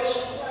the place,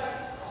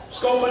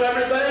 scoping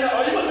everything.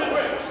 Are you with me,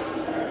 friends?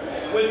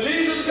 When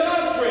Jesus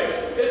comes,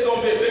 friends, it's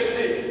going to be a big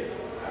deal.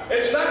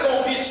 It's not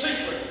going to be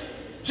secret.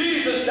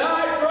 Jesus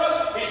died for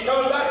us, he's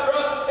coming back for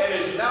us, and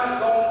it's not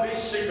going to be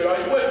secret. Are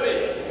you with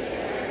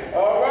me?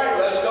 All right,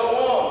 let's go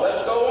on.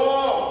 Let's go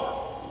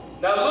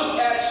on. Now look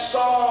at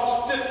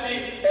Psalms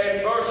 50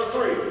 and verse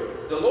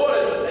 3. The Lord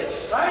is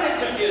excited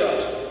to get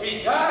us.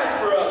 He died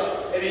for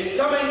us, and he's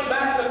coming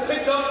back to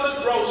pick up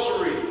the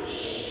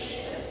groceries.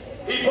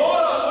 He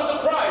bought us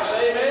with a price,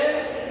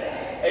 amen?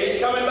 And he's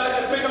coming back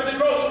to pick up the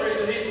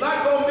groceries, and he's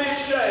not going to be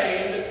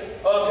ashamed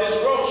of his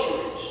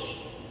groceries.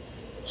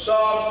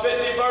 Psalm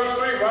 50 verse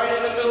 3, right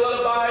in the middle of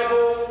the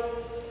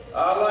Bible.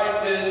 I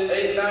like this,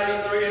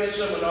 893 in the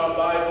seminar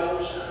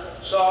Bibles.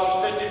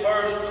 Psalm 50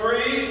 verse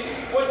 3.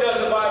 What does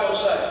the Bible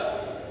say?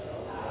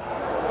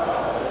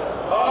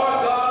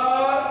 Our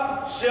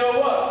God shall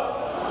what?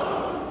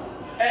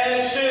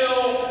 And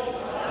shall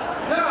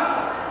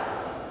not.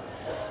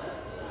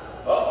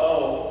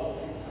 Uh-oh.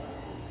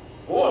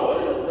 Boy,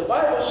 what is it? The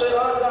Bible said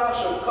our God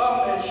shall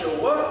come and shall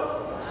what?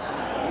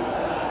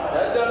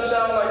 That doesn't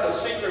sound like a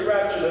secret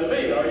rapture to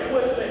me. Are you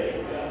with me?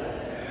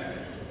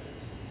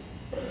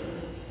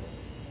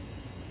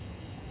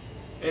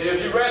 And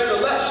if you read the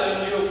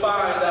lesson, you'll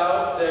find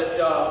out that,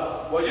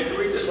 well, you can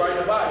read this right in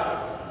the Bible.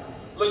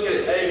 Look at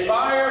it. A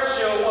fire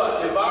shall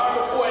what?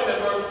 Devour before him in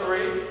verse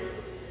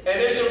 3. And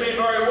it shall be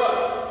very what?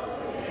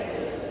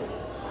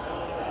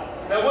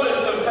 Now, what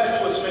does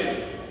tempestuous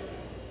mean?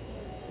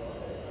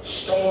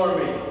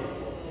 Stormy,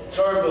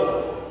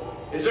 turbulent.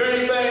 Is there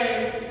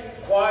anything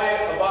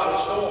quiet about a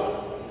storm?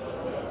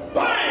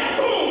 Bang,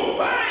 boom,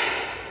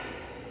 bang!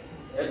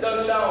 It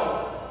doesn't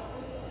sound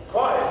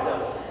quiet,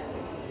 does it?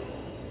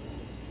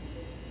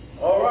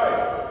 All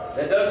right.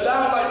 That doesn't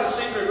sound like a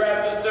secret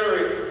rapture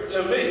theory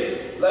to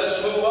me.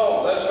 Let's move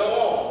on. Let's go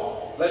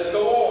on. Let's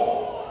go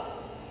on.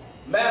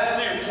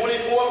 Matthew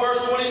 24,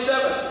 verse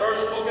 27,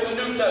 first book in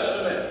the New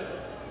Testament.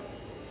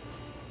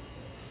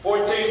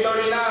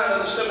 1439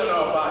 of the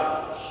seminar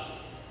Bibles.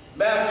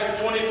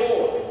 Matthew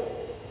 24.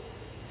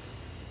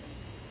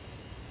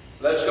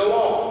 Let's go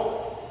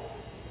on.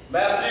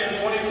 Matthew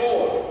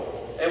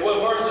 24. And what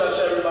verse does that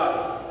say, everybody?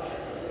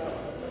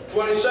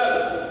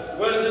 27.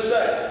 What does it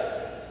say?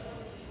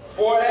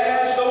 For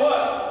as the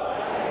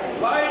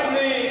what?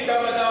 Lightning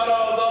cometh out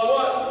of the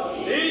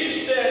what?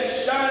 East and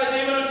shineth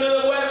even unto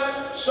the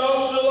west, so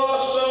shall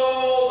also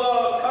the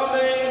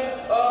coming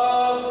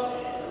of...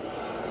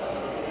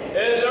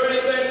 Is there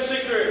anything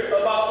secret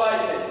about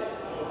lightning?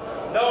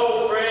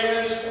 No,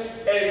 friends.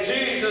 And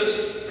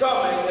Jesus'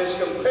 coming is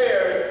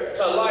compared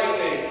to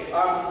lightning.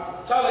 I'm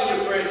telling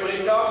you, friends, when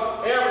he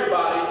comes,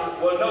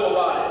 everybody will know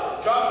about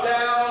it. Drop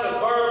down to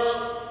verse,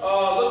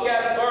 look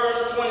at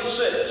verse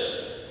 26.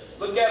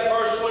 Look at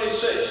verse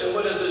 26, and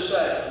what does it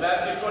say?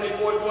 Matthew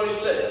 24,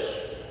 26.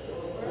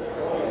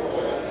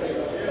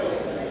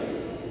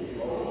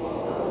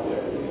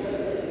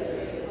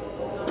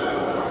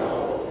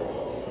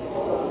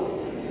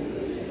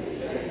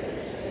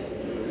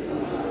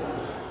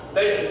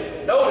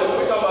 Notice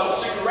we're talking about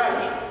the secret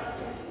rapture.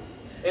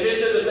 And it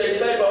says that they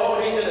say,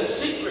 behold, he's in a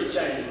secret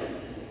chamber.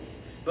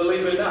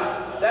 Believe it or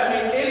not. That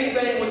means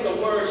anything with the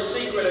word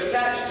secret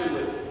attached to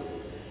it,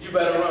 you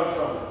better run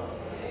from it.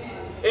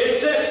 It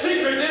said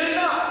secret, did it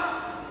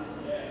not?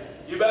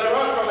 You better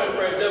run from it,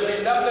 friends. There'll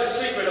be nothing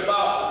secret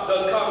about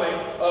the coming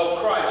of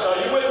Christ. Are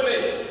you with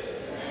me?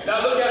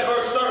 Now look at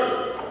verse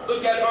 30.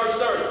 Look at verse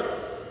 30.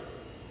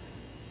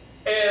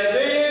 And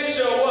then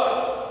shall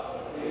what?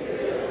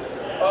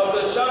 Of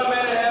the Son of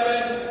Man in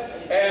heaven,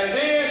 and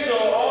then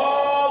shall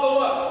all the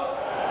what?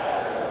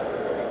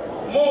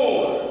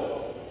 Mourn.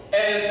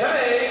 And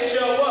they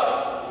shall what?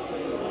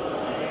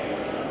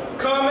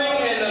 Coming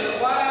in the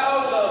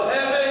clouds of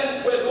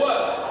heaven with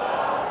what?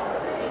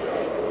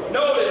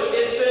 Notice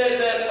it says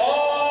that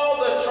all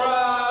the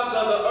tribes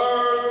of the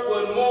earth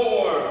would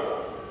mourn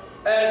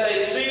as they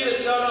see the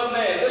Son of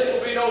Man. This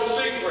will be no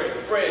secret,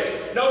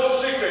 friends. No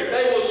secret.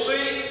 They will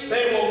see,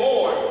 they will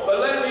mourn. But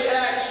let me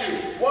ask you,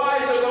 why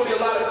is there going to be a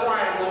lot of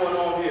crying going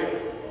on here?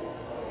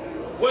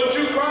 When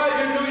you cried,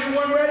 you knew you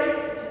weren't ready?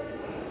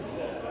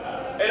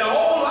 And a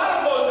whole lot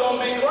of folks are going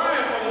to be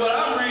crying from what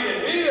I'm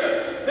reading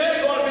here.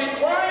 They're going to be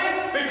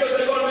crying because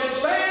they're going to be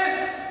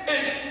saying,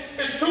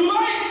 it's too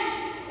late.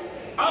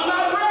 I'm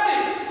not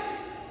ready.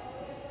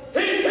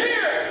 He's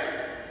here,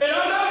 and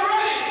I'm not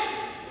ready.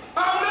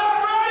 I'm not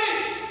ready.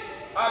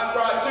 I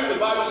cried too. The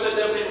Bible said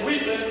there'll be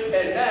weeping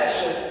and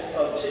gnashing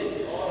of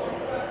teeth.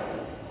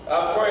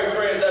 I pray,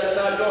 friends, that's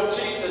not your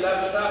teeth and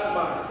that's not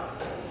mine.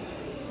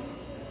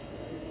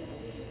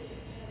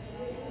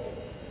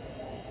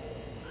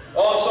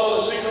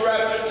 Also, the secret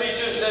rapture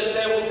teaches that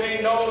there will be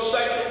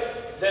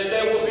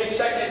there will be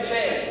second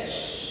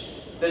chance.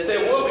 That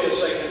there will be a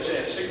second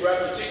chance. Secret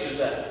rapture teaches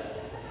that.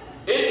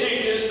 It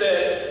teaches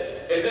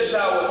that, and this is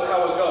how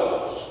it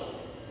goes.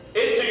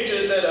 It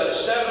teaches that a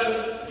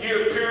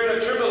 7-year period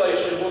of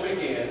tribulation will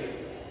begin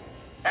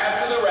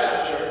after the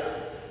rapture,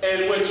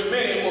 in which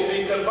many will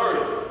be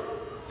converted.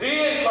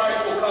 Then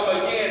Christ will come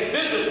again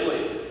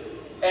visibly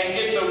and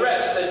get the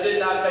rest that did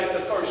not make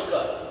the first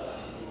cut.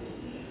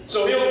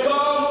 So he'll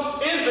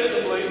come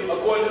invisibly,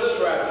 according to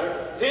this rapture,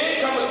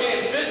 then come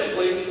again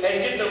visibly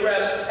and get the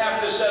rest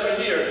after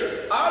 7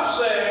 years. I'm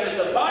saying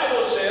that the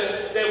Bible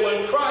says that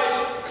when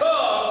Christ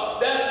comes,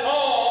 that's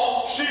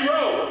all she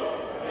wrote.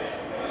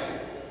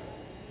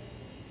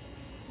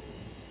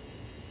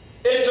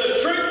 It's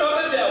a trick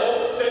of the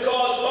devil to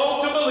cause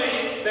folk to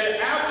believe that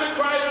after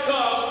Christ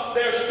comes,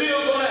 they're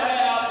still going to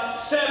have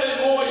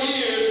 7 more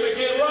years to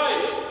get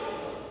right.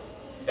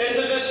 It's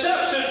a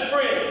deception,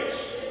 friends.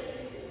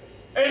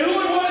 And who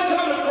would want to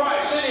come to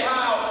Christ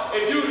anyhow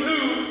if you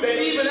knew that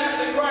even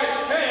after Christ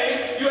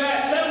came, you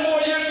had 7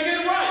 more years to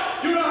get right?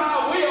 You know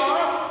how we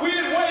are. We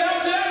didn't wait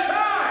up to that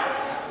time.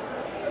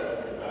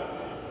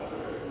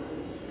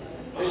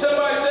 And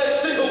somebody said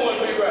still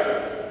wouldn't be ready.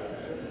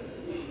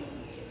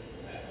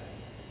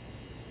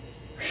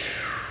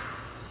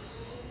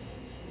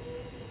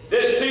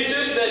 This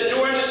teaches that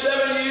during the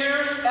 7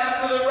 years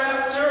after the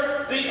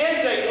rapture, the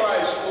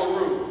Antichrist will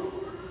rule.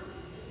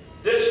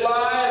 This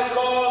lie has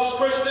caused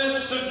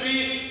Christians to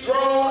be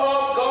thrown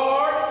off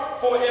guard,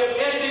 for if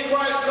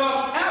Antichrist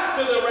comes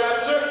after the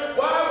rapture,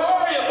 why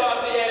worry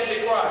about the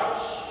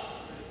Antichrist?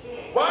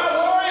 Why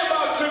worry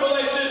about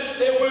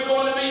tribulation if we're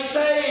going to be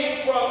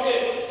saved from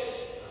it?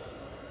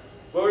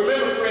 But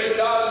remember, friends,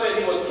 God said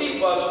he will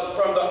keep us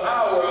from the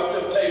hour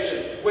of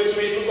temptation, which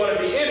means we're going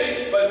to be in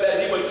it, but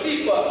that he would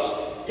keep us.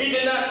 He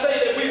did not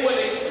say that we wouldn't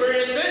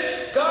experience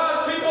it.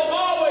 God's people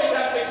always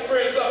have to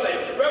experience something.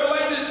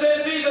 Revelation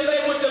says these are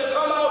they which have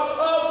come out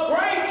of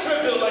great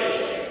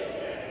tribulation.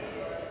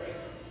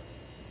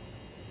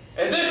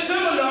 And this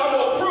seminar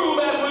will prove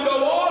as we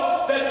go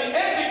on that the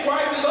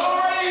Antichrist is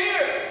already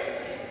here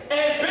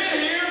and been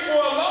here for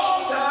a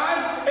long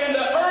time, and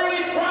the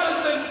early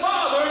Protestant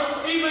fathers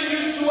even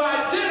used to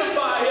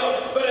identify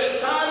him. But as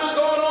time has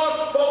gone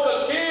on, folk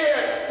are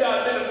scared to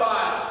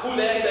identify who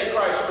the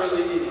Antichrist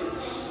really is.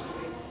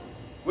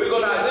 We're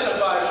going to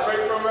identify it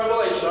straight from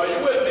Revelation. Are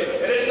you with me?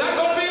 And it's not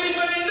going to be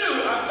anything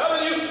new. I'm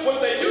telling you what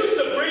they used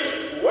to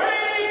preach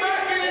way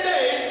back in the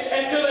days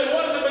until they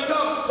wanted to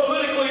become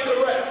politically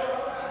correct.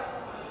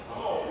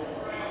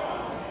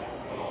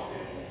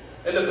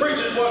 And the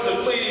preachers want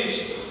to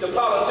please the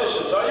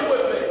politicians. Are you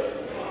with me?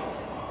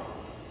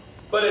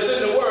 But it's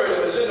in the Word.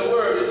 If it's in the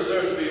Word, it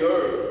deserves to be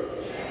heard.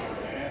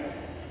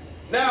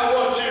 Now I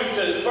want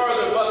you to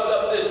further bust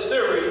up this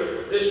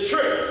theory, this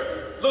trick.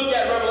 Look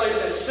at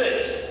Revelation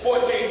 6,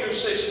 14 through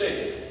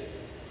 16.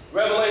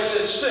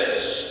 Revelation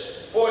 6,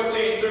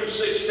 14 through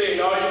 16.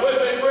 Are you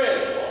with me,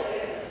 friends?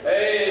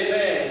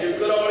 Amen. You're a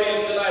good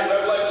audience tonight.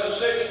 Revelation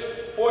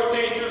 6,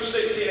 14 through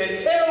 16. And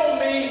tell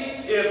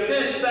me if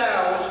this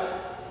sounds,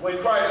 when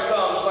Christ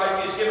comes,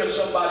 like he's giving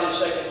somebody a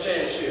second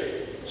chance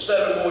here.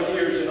 7 more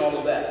years and all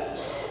of that.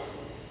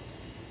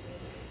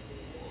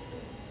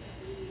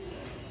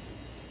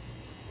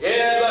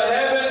 And the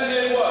heaven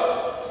did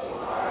what?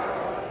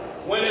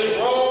 When it's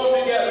rolled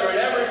together, and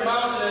every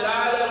mountain and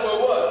island were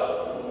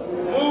what?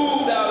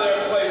 Moved out of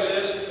their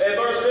places. And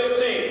verse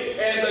 15.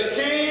 And the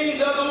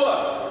kings of the what?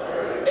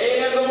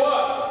 And the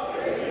what?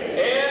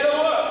 And the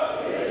what?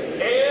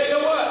 And the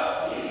what?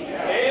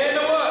 And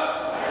the what?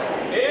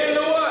 And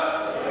the what?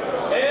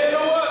 And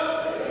the what?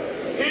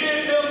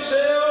 Hid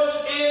themselves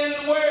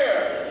in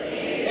where?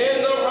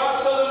 In the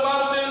rocks of the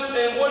mountains.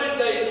 And what did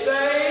they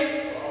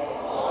say?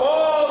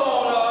 Fall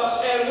on us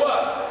and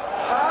what?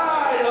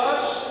 Hide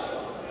us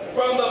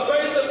from the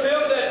face of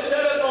him that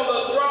sitteth on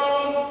the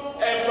throne,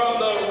 and from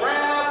the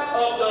wrath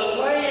of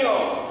the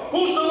Lamb.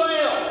 Who's the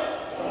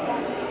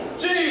Lamb?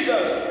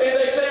 Jesus. And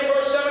they say in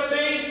verse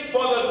 17,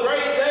 for the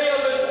great day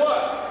of his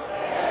what?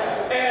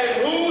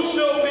 And who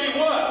shall be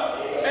what?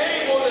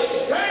 Able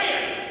to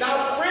stand.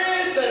 Now,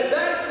 friends, does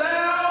that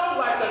sound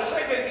like a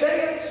second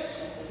chance?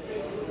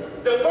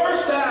 The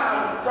first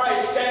time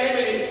Christ came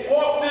and he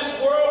walked this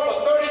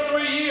world for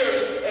 33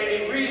 years and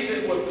he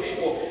reasoned with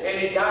people and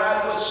he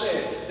died for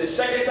sin. The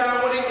second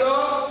time when he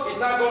comes, he's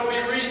not going to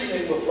be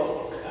reasoning with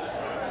folk.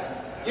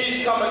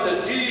 He's coming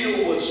to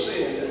deal with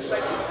sin the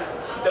second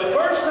time. The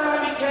first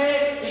time he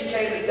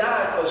came to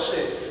die for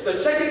sin. The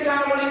second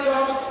time when he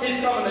comes, he's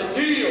coming to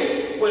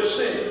deal with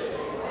sin.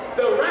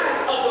 The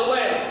wrath of the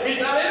Lamb. He's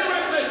not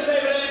interested in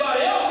saving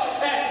anybody else.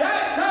 At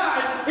that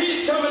time,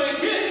 he's coming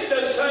to get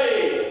the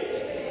saved.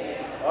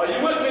 Are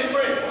you with me,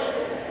 friends?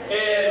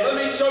 And let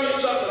me show you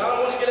something. I don't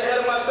want to get ahead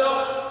of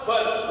myself,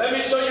 but let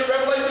me show you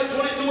Revelation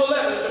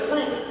 22:11 to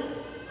prove it.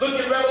 Look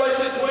at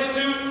Revelation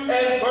 22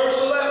 and verse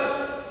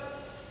 11.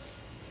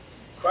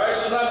 Christ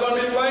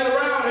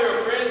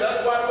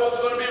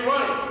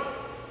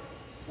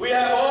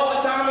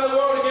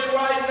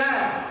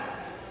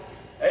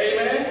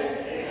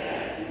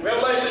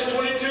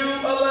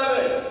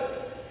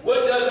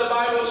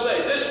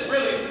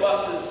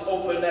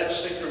that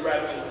secret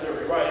rapture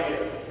theory right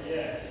here.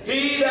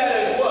 He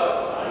that is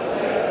what?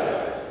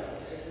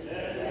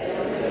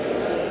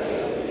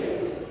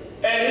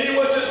 And he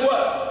which is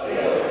what?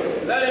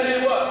 Let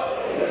him be what?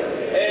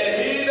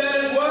 And he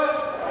that is what?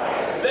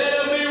 Let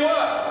him be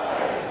what?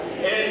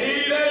 And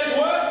he that is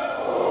what?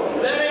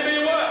 Let him be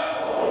what?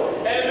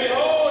 And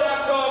behold, I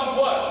come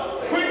what?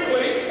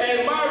 Quickly,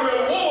 and my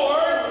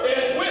reward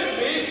is with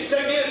me to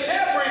give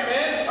every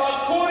man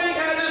according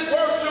as his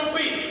work shall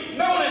be.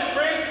 Notice,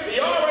 friends, he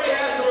already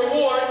has the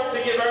reward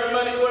to give every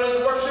man according as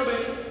his work shall be.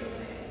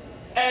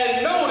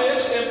 And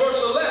notice in verse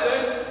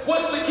 11,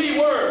 what's the key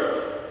word?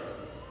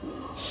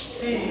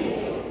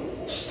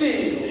 Still,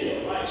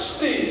 still,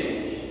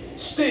 still,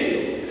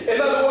 still. In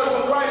other words,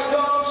 when Christ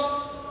comes,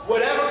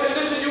 whatever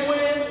condition you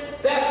in,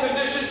 that's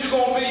condition you're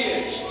going to be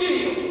in.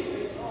 Still.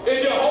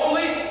 If you're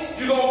holy,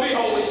 you're going to be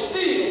holy.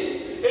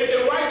 Still. If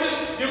you're righteous,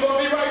 you're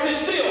going to be righteous.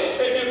 Still.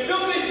 If you're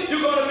filthy,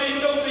 you're going to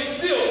be filthy.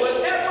 Still.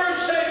 Whatever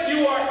shape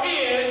you are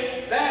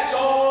in, that's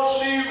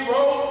all she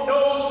wrote.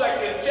 No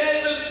second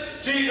chances.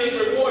 Jesus'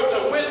 rewards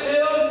are with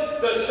him.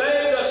 The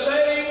saved are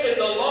saved, and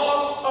the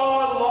lost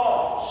are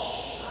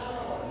lost.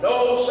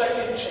 No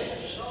second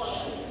chances.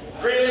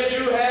 Friends,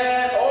 you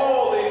had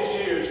all these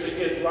years to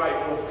get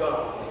right with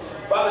God.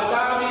 By the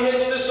time he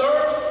hits this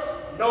earth,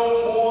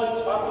 no more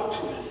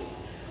opportunity.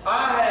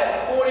 I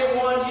had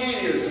 41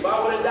 years. If I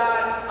would have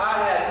died,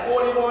 I had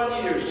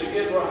 41 years to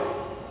get right.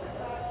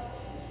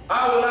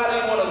 I would not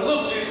even want to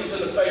look Jesus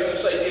in the face and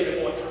say, give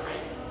me one time.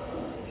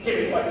 Give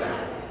me one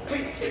time.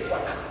 Please give me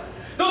one time.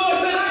 The Lord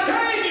said, I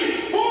gave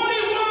you 41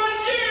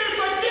 years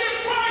to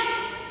get right.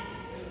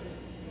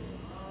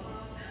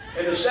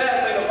 And the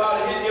sad thing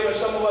about it, he's given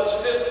some of us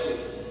 50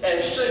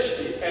 and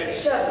 60 and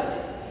 70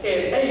 and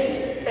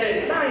 80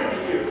 and 90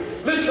 years.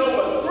 Listen,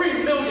 over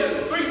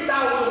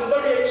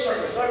 3,038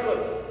 sermons.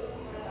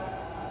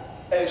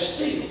 And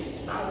still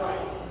not right.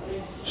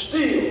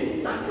 Still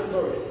not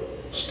converted.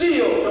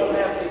 Still don't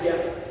have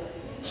together.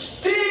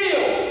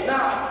 Still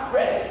not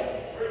ready.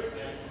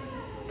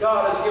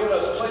 God has given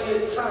us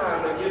plenty of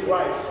time to get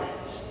right,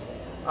 friends.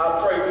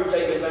 I pray we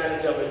take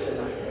advantage of it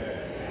tonight.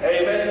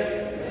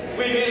 Amen.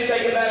 We need to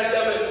take advantage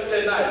of it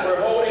tonight. We're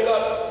holding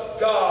up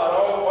God.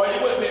 Are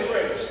you with me,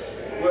 friends?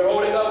 We're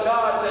holding up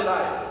God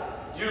tonight.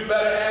 You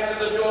better answer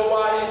the door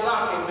while he's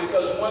knocking,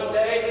 because one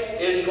day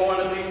it's going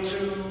to be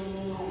too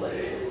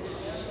late.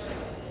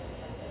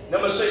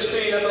 Number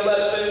 16 in the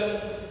lesson,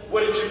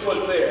 what did you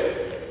put there?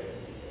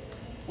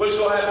 What's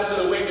going to happen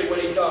to the wicked when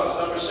he comes?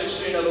 Number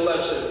 16 of the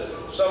lesson.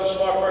 Some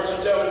smart person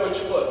tell me what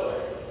you put.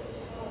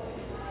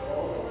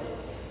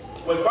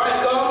 When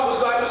Christ comes,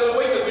 what's going to happen to the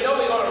wicked? We know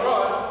they're going to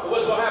run, but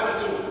what's going to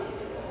happen to them?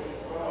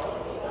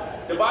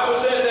 The Bible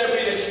says they'll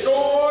be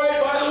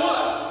destroyed by the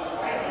what?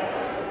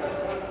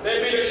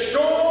 They'll be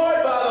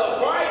destroyed by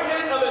the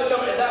brightness of his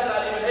coming. And that's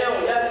not even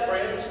hell yet,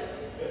 friends.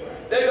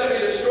 They're going to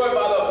be destroyed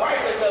by the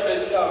brightness of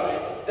his coming.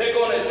 They're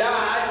going to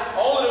die,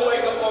 only to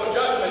wake up on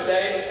Judgment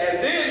Day,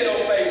 and then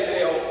they'll face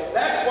hell.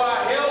 That's why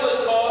hell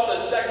is called the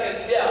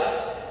second death.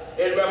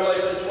 In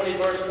Revelation 20,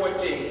 verse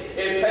 14,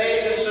 it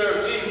paid to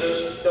serve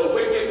Jesus, the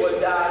wicked would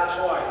die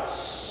twice.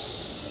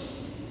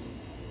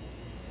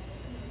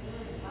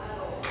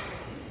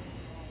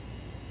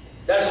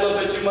 That's a little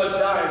bit too much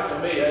dying for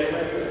me,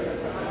 amen?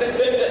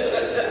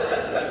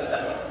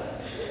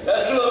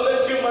 That's a little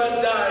bit too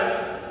much dying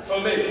for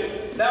me.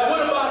 Now,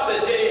 what about the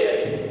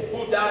dead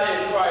who die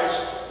in Christ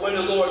when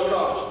the Lord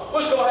comes?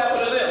 What's going to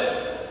happen to them?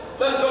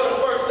 Let's go to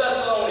 1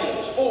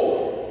 Thessalonians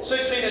 4,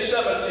 16 and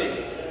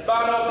 17.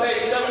 Found on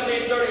page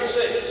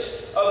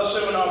 1736 of the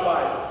Seminar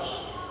Bibles.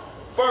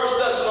 1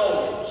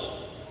 Thessalonians.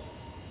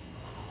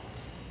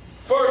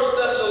 1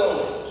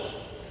 Thessalonians.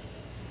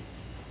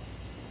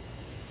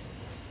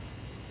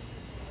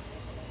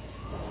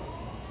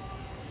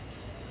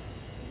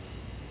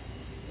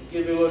 I'll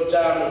give you a little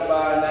time to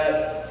find that.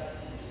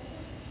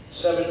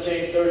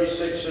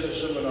 1736 in the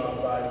Seminar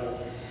Bible.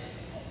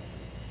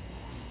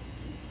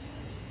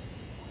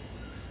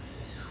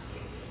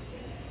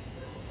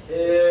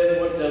 And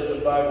what does the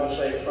Bible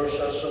say? 1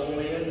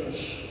 Thessalonians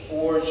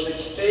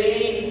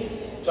 4:16.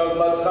 Talking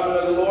about the coming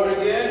of the Lord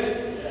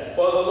again.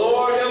 For the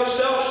Lord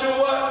himself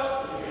shall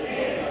what?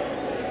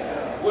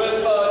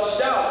 With a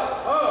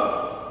shout.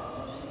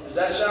 Does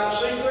that sound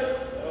secret?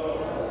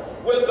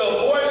 With the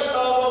voice of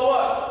a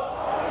what?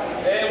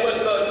 And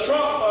with the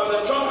trump or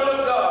the trumpet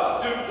of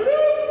God.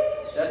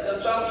 That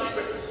doesn't sound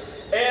secret.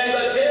 And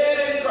the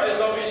dead in Christ is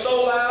going to be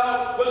so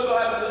loud. What's going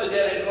to happen to the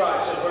dead in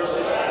Christ in verse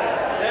 16?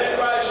 Dead in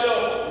Christ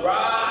shall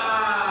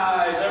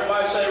rise.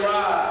 Everybody say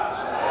rise.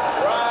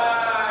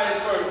 Rise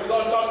first. We're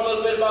going to talk a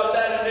little bit about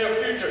that in the near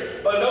future.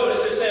 But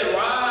notice it said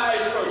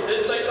rise first. It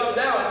didn't say come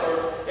down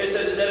first. It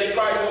said the dead in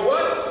Christ will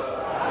what?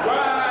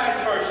 Rise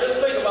first. Just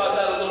think about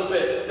that a little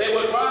bit. They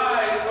would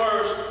rise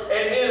first.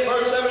 And then verse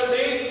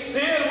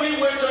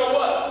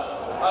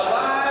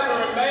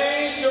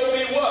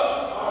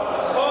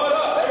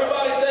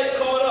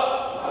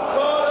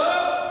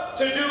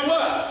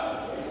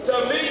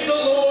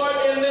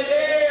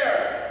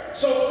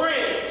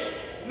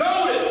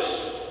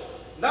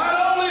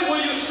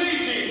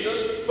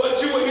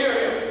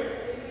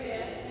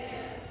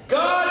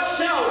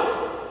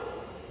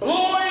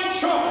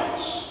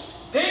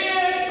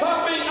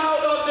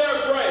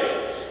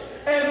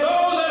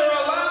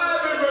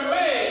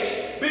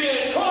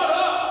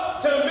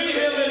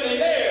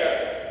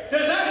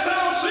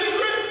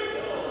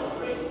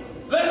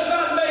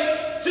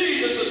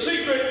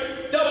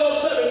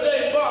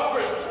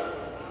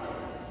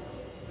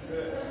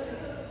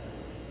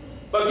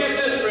But get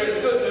this, friends,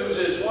 the good news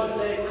is one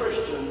day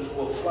Christians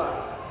will fly.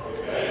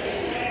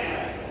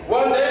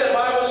 One day the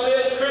Bible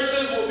says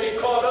Christians will be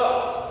caught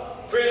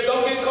up. Friends,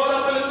 don't get caught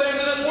up in the things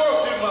of this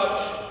world too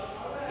much.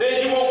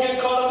 Then you won't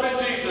get caught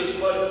up in Jesus.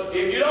 But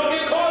if you don't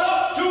get caught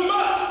up too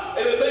much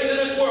in the things of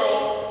this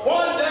world,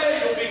 one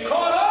day you'll be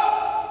caught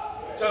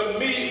up to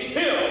meet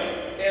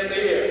him in the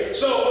air.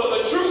 So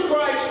will the true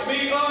Christ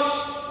meet us,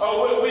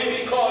 or will we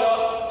be caught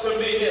up to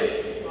meet him?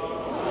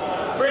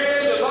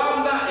 Friends, if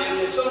I'm not,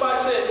 if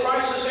somebody said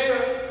Christ is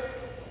here,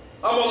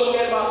 I'm going to look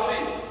at my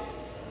feet.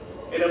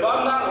 And if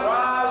I'm not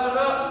rising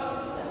up,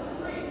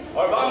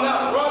 or if I'm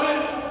not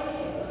running,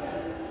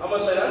 I'm going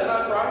to say, that's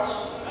not Christ.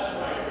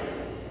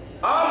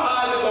 I'm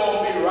either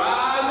going to be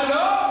rising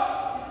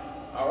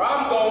up, or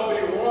I'm going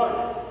to be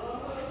running.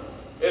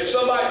 If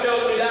somebody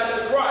tells me that's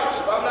the Christ,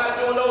 if I'm not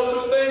doing those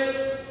two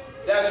things,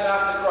 that's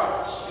not the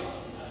Christ.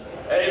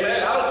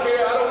 Amen. I don't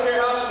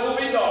care how smooth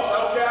he talks.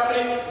 I don't care how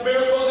many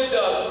miracles he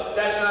does.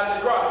 That's not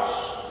the Christ.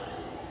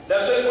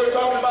 Now, since we're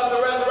talking about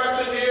the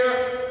resurrection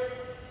here,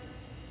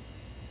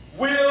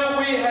 will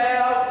we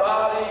have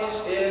bodies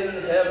in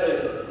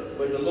heaven?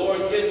 When the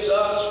Lord gets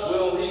us,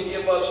 will he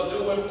give us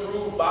new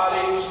improved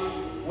bodies?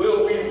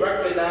 Will we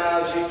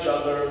recognize each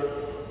other?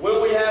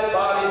 Will we have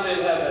bodies in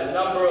heaven?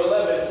 Number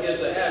 11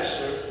 gives the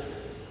answer.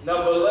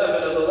 Number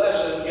 11 of the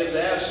lesson gives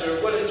the answer.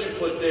 What did you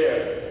put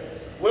there?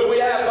 Will we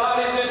have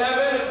bodies in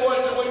heaven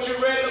according to what you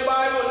read in the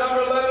Bible,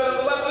 number 11 of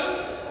the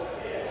lesson?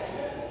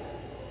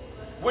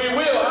 We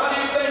will. How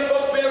do you think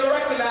folks will be able to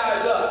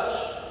recognize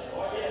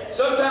us?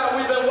 Sometimes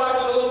we've been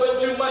watching a little bit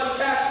too much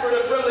Casper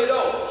the Friendly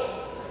Ghost.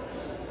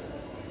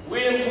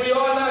 We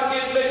ought not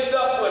get mixed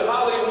up with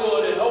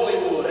Hollywood and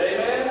Hollywood,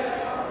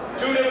 amen?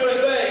 Two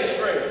different things,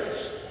 friends.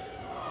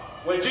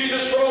 When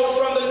Jesus rose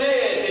from the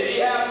dead, did he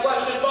have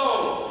flesh and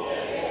bone?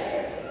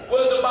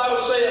 What does the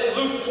Bible say in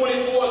Luke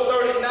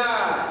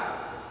 24:39?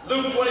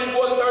 Luke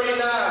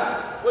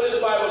 24:39. What did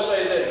the Bible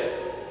say there?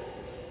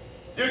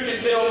 You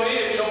can tell me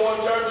if you don't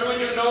want to turn to it.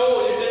 You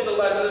know, you did the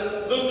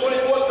lesson. Luke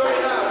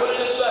 24:39. What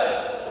did it say?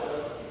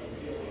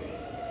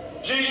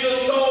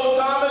 Jesus told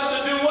Thomas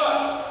to do what?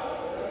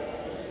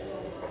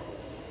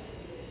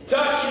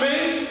 Touch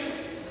me,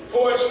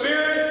 for a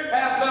spirit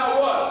hath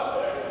not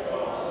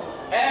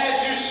what?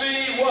 As you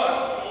see what?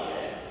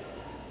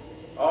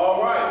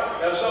 All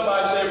right. Now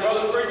somebody said,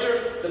 brother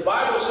preacher, the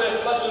Bible says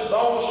flesh and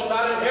bones should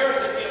not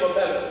inherit the kingdom of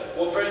heaven.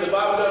 Well, friend, the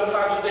Bible doesn't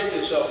contradict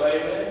itself.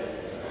 Amen.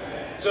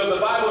 So if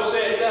the Bible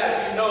said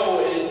that, you know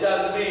it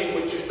doesn't mean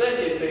what you think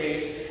it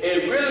means.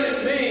 It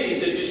really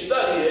means, if you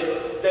study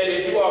it, that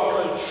if you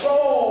are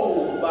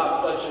controlled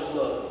by flesh and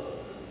blood,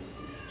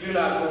 you're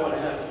not going to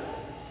heaven.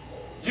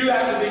 You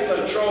have to be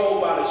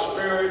controlled by the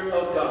Spirit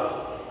of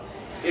God.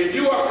 If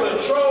you are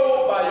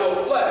controlled by your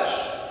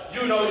flesh,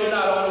 you know you're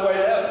not on the way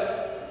to heaven.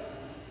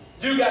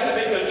 You got to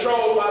be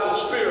controlled by the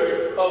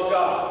Spirit of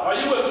God. Are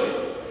you with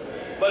me?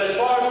 But as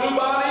far as new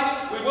bodies,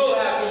 we will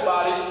have new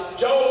bodies.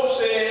 Job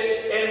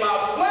said, in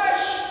my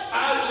flesh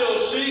I shall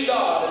see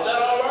God. Is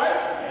that all right?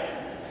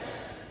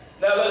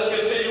 Now let's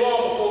continue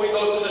on before we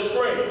go to the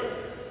screen.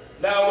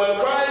 Now when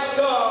Christ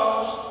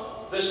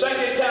comes the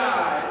second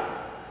time,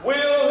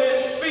 will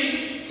his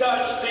feet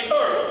touch the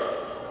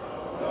earth?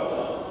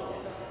 No.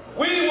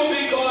 We will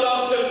be caught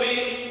up to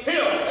meet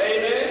him.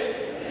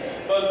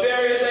 Amen? But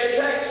there is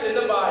a text in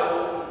the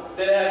Bible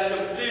that has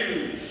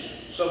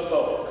confused some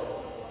folk.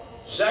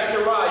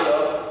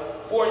 Zechariah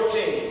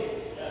 14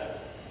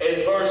 and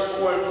verse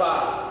 4 and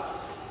 5.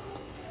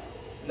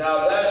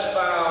 Now that's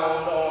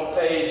found on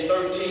page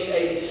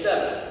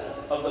 1387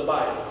 of the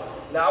Bible.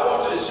 Now I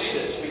want you to see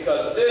this,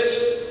 because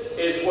this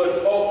is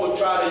what folk will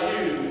try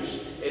to use,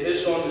 and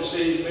it's going to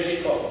deceive many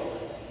folk.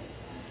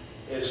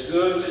 It's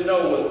good to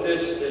know what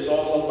this is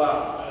all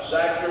about.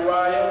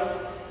 Zechariah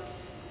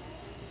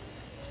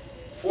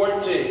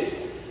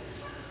 14.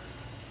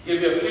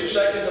 Give you a few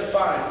seconds to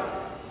find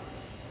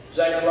it.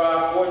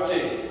 Zechariah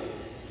 14.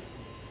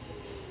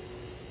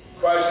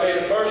 Christ came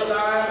the first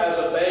time as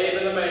a babe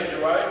in the manger,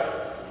 right?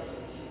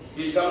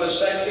 He's come the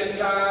second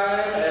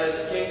time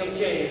as King of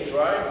Kings,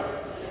 right?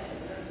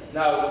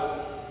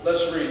 Now,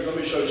 let's read. Let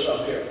me show you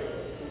something here.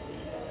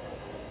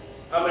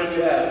 How many of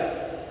you have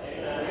it?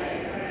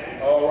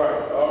 Amen. All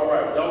right, all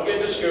right. Don't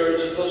get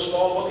discouraged. It's a little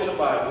small book in the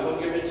Bible. We're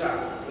going to give you time.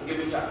 We'll give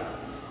you time.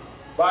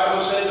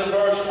 Bible says in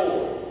verse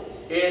 4,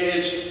 and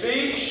his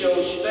feet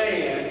shall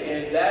stand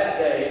in that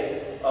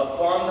day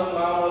upon the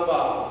Mount of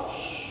Olives.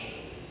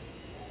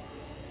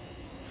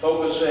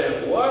 Folk are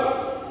saying,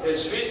 what?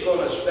 His feet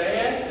going to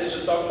stand? This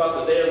is talking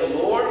about the day of the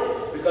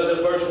Lord. Because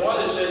in verse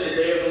 1 it says the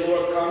day of the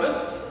Lord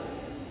cometh.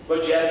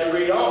 But you have to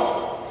read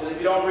on. Because if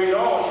you don't read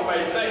on, you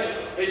might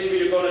think his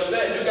feet are going to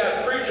stand. You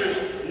got preachers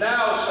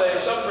now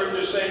saying, some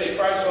preachers saying that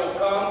Christ's going to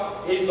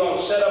come. He's going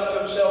to set up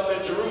himself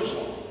in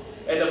Jerusalem.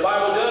 And the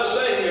Bible does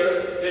say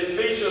here, his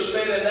feet shall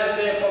stand in that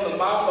day upon the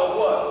mount of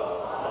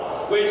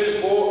what? Which is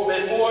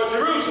before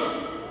Jerusalem.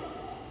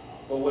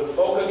 But what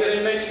folk are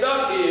getting mixed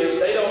up is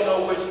they don't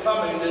know which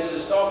coming this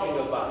is talking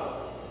about.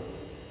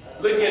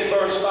 Look at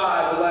verse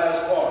 5, the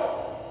last part.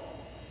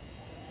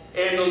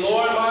 And the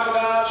Lord my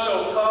God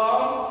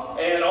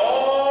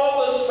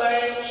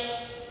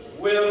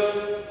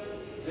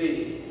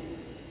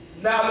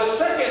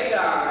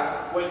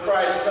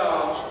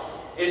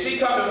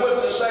coming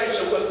with the saints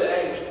and with the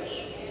angels.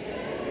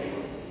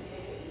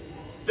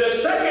 The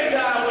second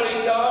time when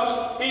he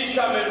comes, he's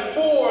coming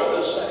for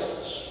the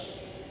saints.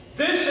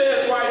 This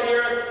says right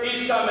here,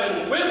 he's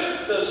coming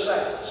with the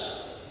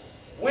saints.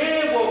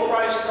 When will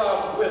Christ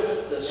come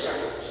with the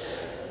saints?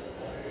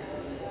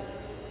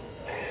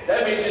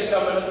 That means he's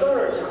coming the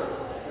third time.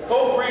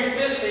 Folk read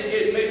this and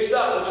get mixed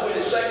up between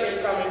the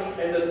second coming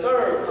and the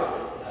third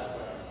coming.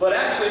 But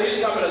actually, he's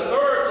coming a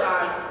third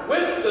time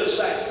with the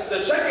saints.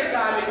 The second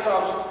time he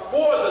comes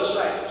for the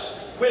saints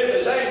with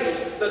his angels.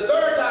 The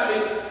third time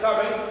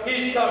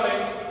he's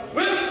coming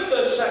with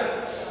the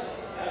saints.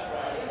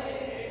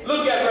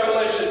 Look at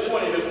Revelation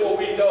 20 before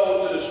we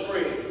go to the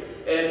screen.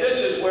 And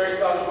this is where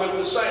he comes with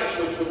the saints,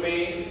 which would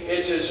mean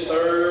it's his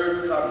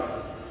third coming.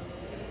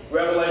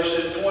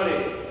 Revelation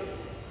 20.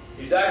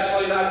 He's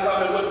actually not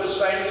coming with the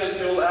saints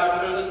until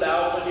after the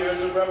 1,000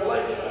 years of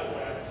Revelation.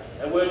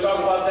 And we'll talk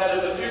about that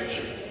in the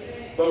future.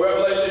 But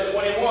Revelation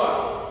 21,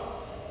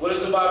 what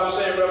does the Bible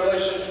say in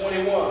Revelation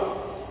 21?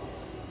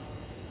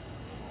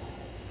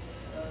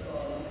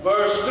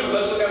 Verse 2,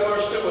 let's look at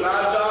verse 2. And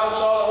I, John,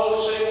 saw the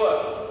holy city,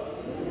 what?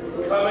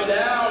 Coming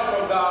down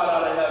from God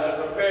out of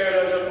heaven, prepared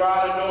as a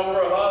bride adorned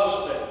for her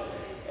husband.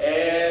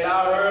 And I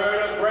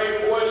heard a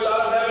great voice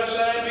out of heaven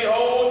saying,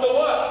 behold, the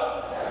what?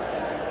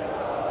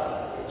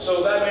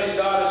 So that means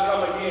God has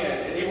come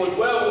again, and he will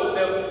dwell with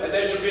them, and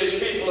they shall be his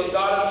people, and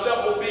God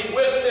himself will be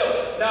with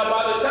them. Now,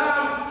 by the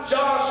time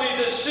John sees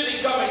this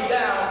city coming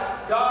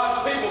down, God's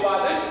people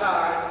by this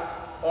time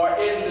are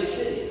in the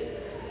city.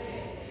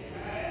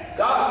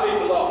 God's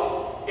people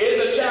are. In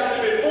the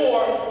chapter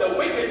before, the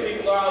wicked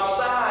people are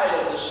outside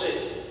of the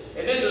city.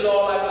 And this is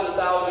all after the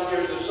 1,000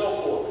 years and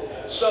so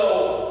forth.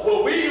 So,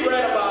 what we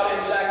read about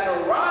in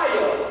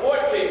Zechariah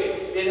 14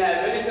 didn't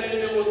have anything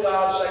to do with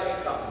God's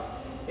second coming.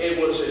 It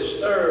was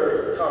his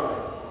third coming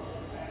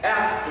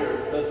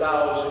after the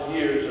 1,000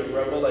 years of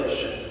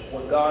revelation,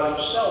 when God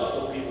himself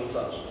will be with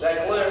us. Is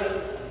that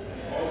clear?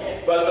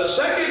 But the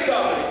second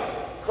coming,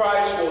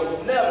 Christ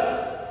will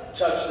never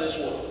touch this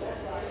world.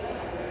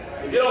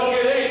 If you don't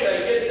get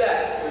anything, get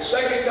that. The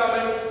second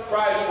coming,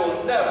 Christ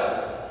will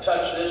never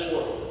touch this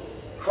world.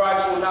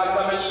 Christ will not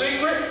come in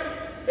secret.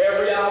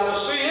 Every eye will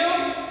see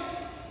him.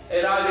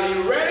 And either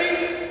you're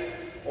ready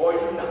or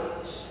you're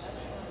not.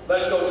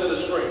 Let's go to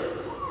the screen.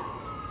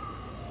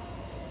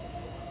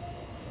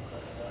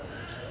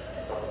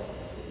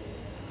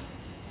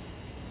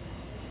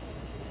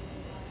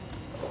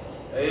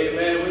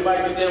 Amen. We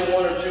might get them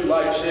 1 or 2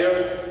 lights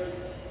here.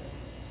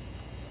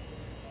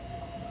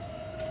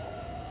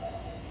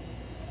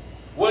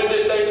 What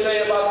did they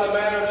say about the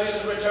manner of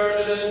Jesus' return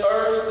to this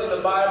earth in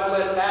the Bible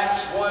in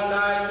Acts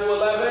 1:9 through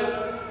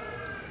 11?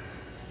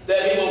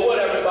 That he will what,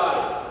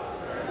 everybody?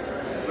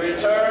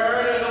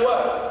 Return into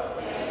what?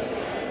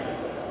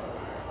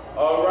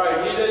 All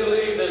right. He didn't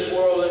leave this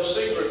world in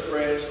secret,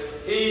 friends.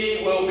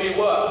 He will be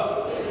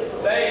what?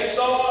 They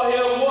saw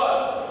him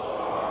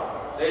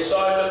what? They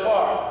saw him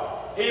depart.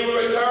 He will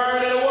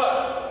return in a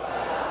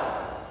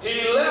what?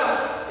 He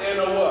left in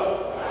a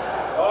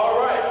what? All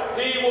right.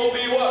 He will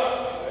be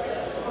what?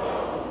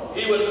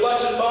 He was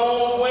flesh and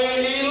bones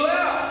when he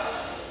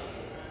left.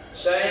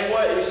 Same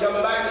way. He's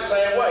coming back the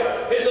same way.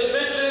 His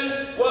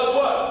ascension was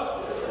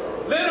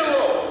what?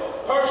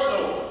 Literal,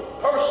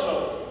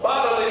 personal,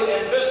 bodily,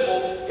 and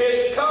visible.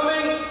 His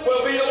coming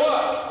will be the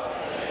what?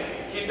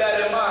 Keep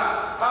that in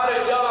mind. How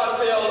did John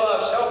tell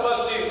us? Help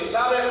us, Jesus.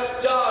 How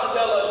did John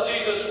tell us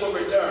Jesus will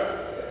return?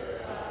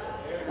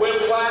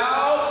 With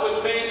clouds,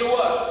 which means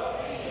what?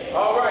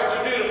 All right,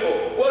 you're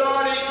beautiful. What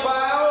are these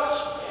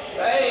clouds?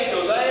 The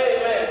angels.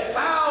 Amen.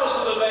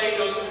 Thousands of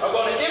angels are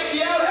going to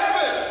empty out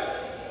heaven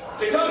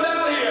to come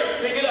down here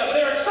to get us.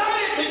 They're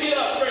excited to get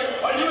us, friends.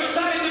 Are you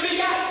excited to be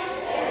gotten?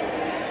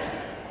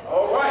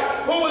 All right.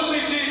 Who will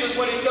see Jesus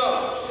when he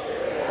comes?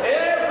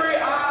 Every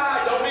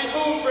eye. Don't be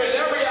fooled, friends.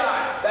 Every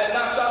eye. That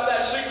knocks out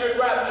that secret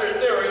rapture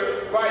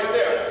theory right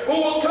there. Who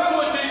will come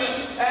with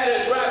Jesus at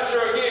his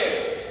rapture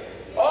again?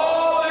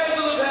 All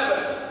angels of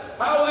heaven.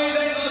 How will these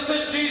angels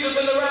assist Jesus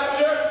in the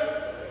rapture?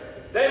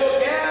 They will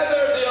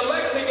gather the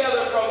elect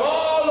together from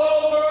all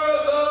over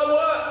the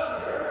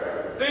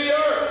what? The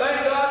earth.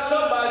 Thank God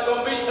somebody's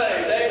going to be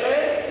saved.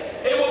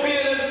 Amen. It will be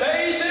an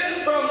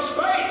invasion from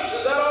space.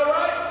 Is that all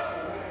right?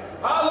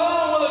 How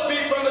long will it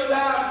be from the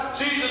time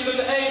Jesus and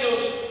the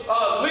angels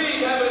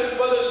leave heaven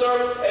for this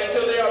earth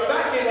until they are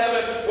back in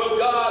heaven with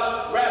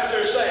God's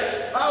rapture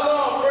saints? How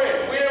long,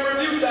 friends? We're in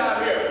review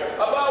time here.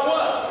 About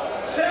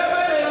what?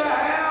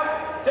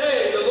 7.5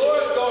 days. The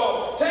Lord's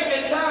going to take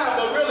his time,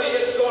 but really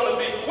it's going to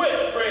be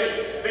quick, friends,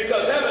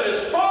 because heaven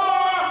is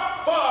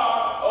far,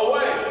 far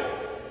away.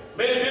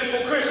 Many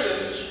beautiful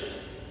Christians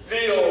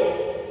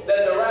feel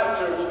that the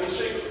rapture will be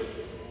secret.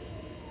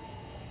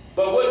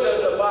 But what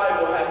does the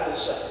Bible have to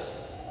say?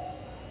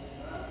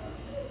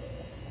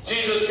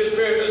 Jesus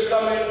compares his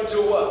coming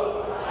to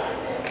what?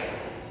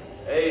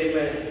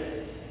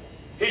 Amen.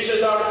 He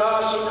says our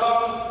God shall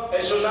come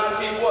and shall not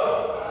keep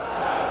what?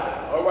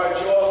 All right,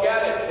 you all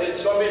got it.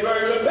 It's going to be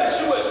very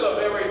tempestuous or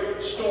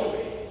very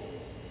stormy.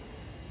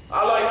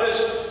 I like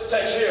this take.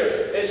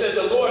 It says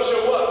the Lord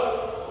shall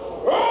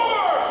what?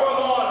 Roar from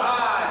on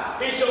high.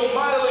 He shall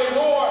mightily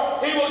roar.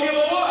 He will give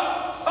a what?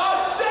 A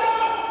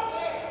shout.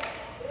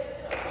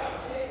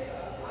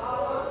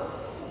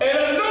 And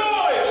a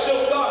noise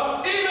shall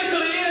come even to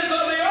the ends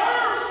of the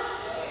earth.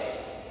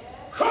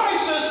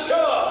 Christ has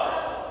come.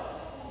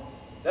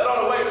 That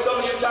ought to wake some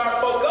of you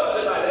tired folk up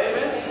tonight.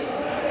 Amen.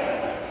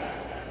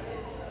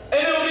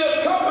 And it will be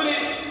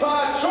accompanied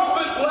by a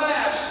trumpet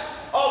blast,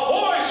 a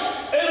voice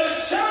and a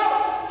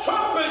shout,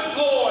 trumpets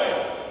blowing,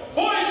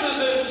 voices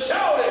and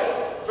shouting.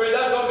 Friend,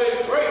 that's going to be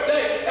a great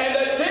day. And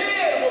the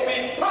dead will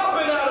be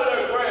popping out of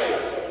their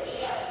graves.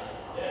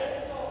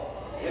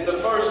 And the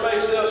first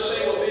face they'll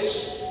see will be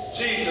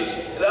Jesus.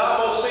 It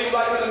almost seems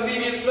like an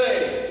immediate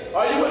thing.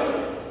 Are you with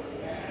me?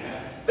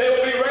 They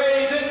will be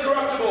raised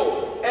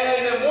incorruptible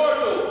and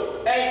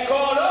immortal and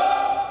caught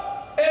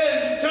up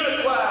into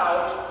the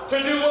clouds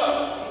to do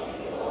what?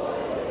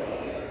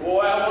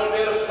 Boy, I want to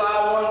be able to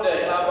fly one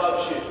day. How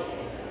about you?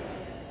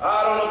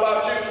 I don't know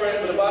about you, friend,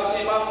 but if I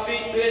see my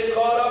feet being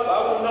caught up,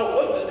 I won't know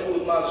what to do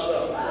with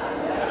myself.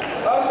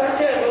 I said, I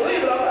can't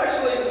believe it. I'm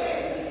actually,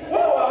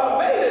 whoa, I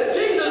made it.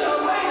 Jesus, I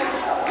made it.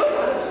 Look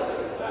at this.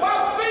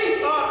 My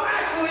feet are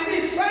actually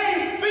these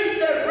same feet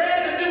that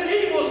ran to do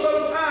evil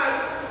sometimes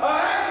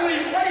are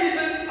actually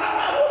raising.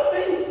 I would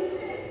be.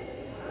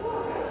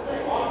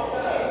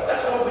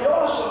 That's going to be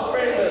awesome,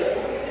 friend,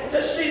 to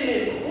just see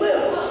me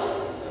live.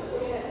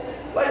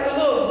 Like a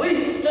little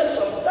leaf, just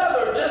a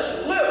feather,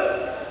 just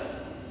live.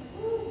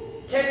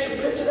 Can't you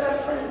picture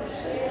that, friends?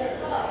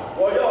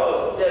 Or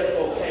y'all dead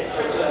folk can't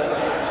picture that.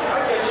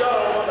 I guess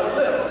y'all don't want to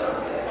live.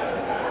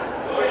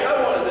 Friend, I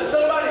want to. Does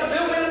somebody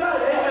feel me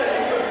tonight? Amen.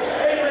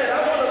 Amen. I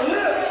want to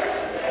live.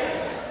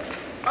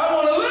 I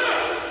want to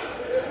live.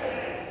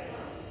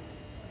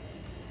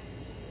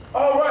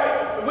 All right.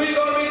 We're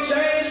going to be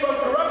changed from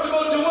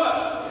corruptible to what?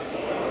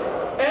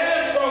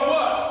 And from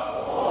what?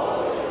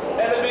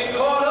 And to be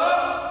caught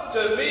up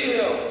to meet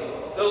him,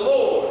 the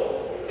Lord,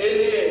 in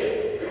the air.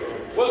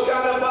 What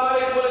kind of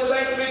bodies will the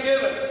saints be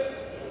given?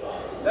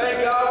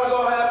 Thank God we're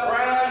going to have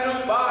brand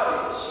new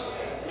bodies.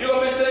 You're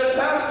going to be saying,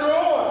 Pastor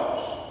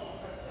Owens.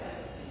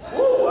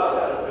 Woo, I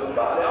got a new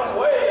body. I'm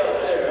way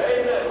up there.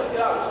 Amen. Look at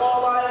how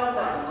tall I am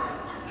now.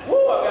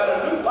 Woo, I got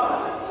a new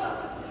body.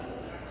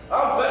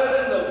 I'm better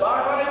than the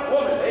bionic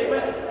woman.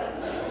 Amen.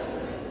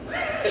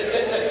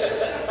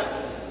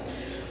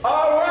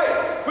 All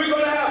right. We're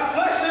going to have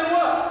flesh and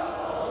what?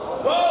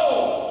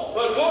 Bones.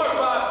 But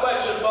glorified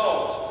flesh and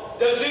bones.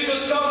 Does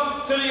Jesus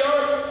come to the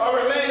earth or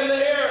remain in the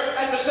air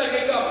at the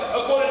second coming,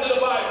 according to the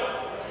Bible?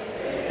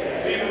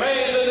 He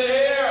remains in the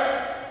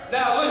air.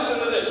 Now listen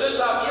to this. This is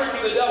how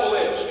tricky the devil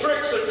is.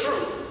 Tricks of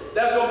truth.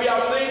 That's going to be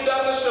our theme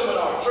down the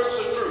seminar. Tricks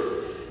of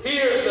truth.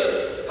 Here's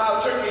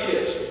how tricky he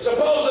is.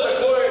 Suppose that a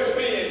glorious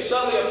being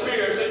suddenly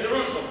appears in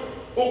Jerusalem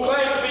who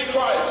claims to be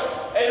Christ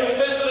and who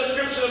fits the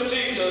description of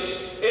Jesus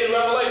in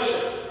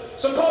Revelation.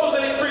 Suppose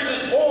that he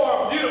preaches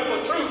warm,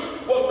 beautiful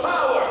truth with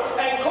power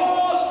and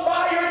calls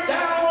fire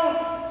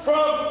down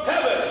from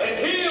heaven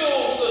and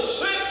heals the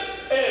sick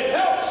and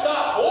helps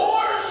stop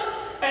wars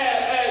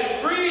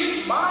and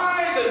reads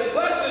minds and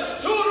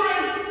blesses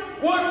children.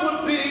 What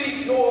would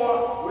be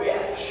your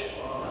reaction?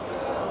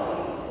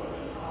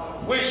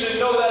 We should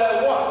know that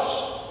at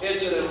once.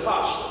 It's an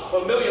impostor.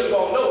 But millions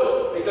won't know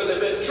it because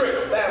they've been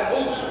tricked,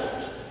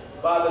 bamboozled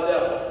by the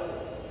devil.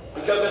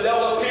 Because the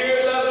devil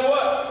appears as a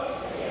what?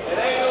 An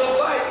angel of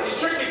light. He's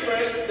tricky,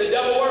 friends. The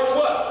devil works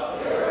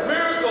what?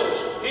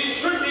 Miracles. He's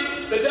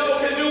tricky. The devil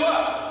can do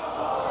what?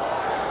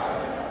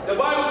 The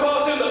Bible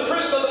calls him the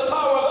prince of the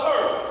power of the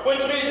earth,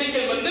 which means he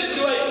can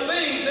manipulate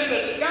things in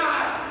the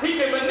sky. He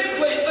can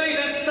manipulate things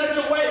in such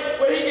a way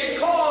where he can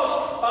cause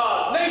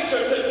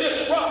nature to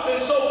disrupt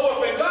and so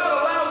forth. And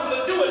God allows him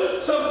to do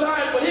it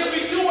sometimes, but he'll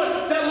be doing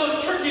that little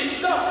tricky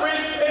stuff,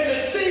 friends, and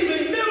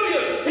deceiving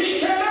millions. He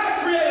cannot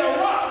create a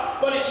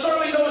rock, but he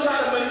certainly knows how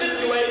to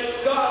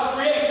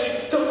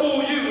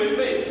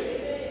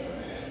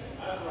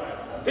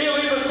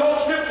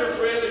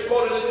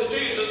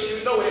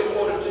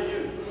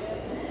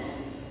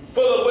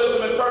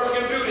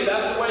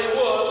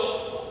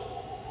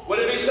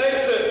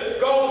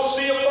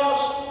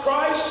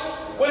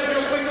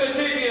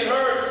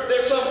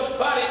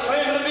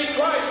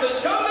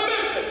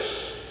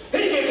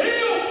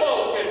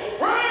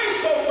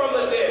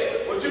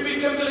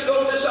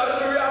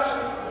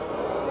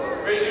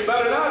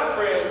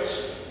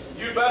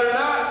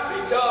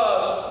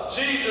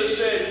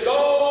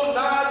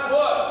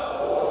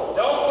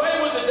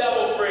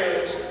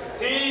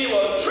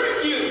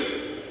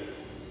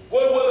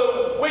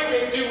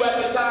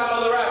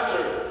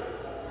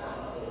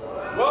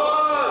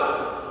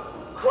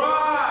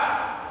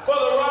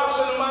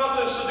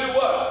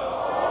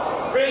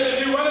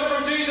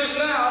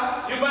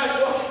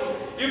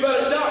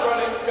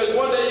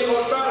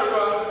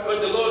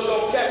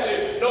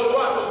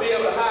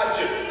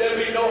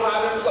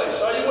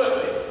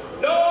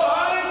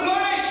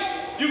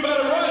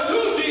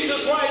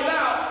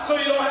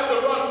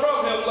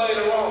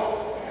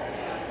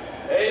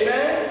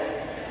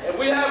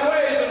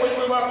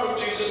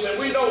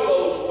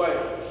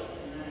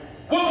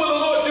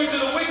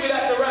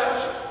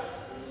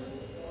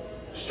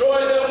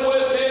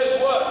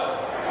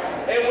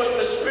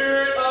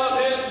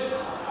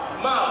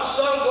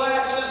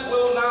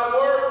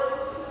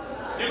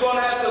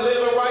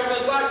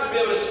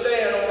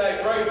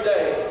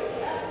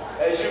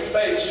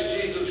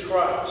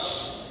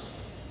Christ?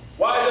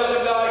 Why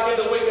doesn't God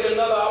give the wicked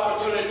another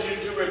opportunity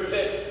to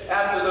repent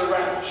after the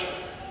rapture?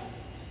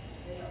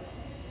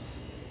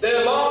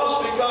 They're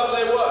lost because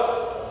they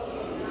what?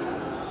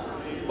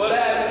 But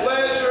had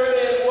pleasure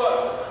in what?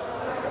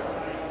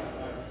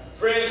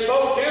 Friends,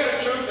 folk hear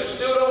the truth and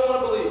still don't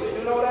want to believe it.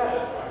 You know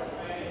that?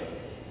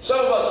 Some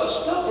of us are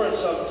stubborn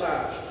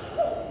sometimes.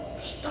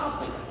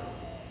 Stubborn.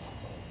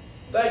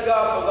 Thank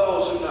God for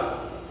those who not.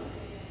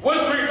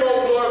 What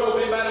threefold glory will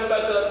be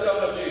manifested at the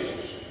coming of Jesus?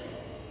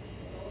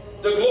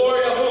 The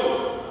glory of who?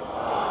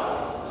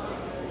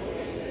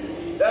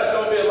 That's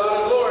going to be a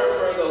lot of glory,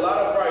 friend, a lot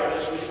of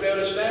brightness. Will you be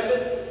able to stand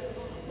it?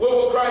 What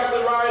will Christ the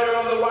rider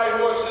on the white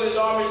horse and his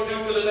armies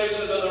do to the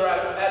nations of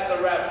at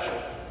the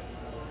rapture?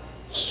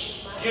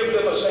 Give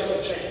them a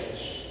second chance.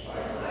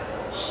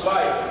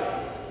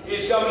 Smite.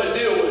 He's coming to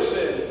deal with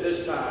sin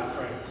this time,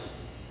 friends.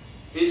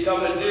 He's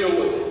coming to deal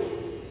with it.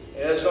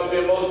 And it's going to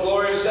be a most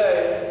glorious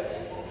day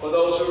for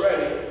those who are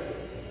ready.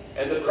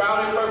 And the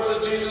crowning purpose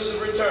of Jesus'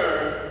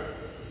 return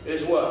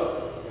is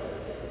what?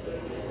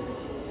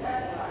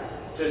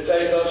 To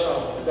take us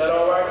home. Is that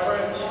all right,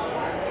 friends?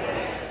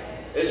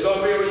 It's going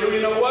to be a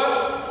reunion of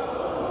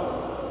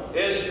what?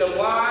 It's the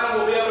blind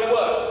will be able to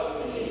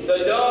what?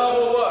 The dumb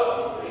will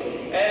what?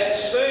 And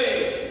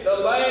sing. The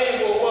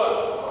lame will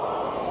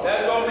what?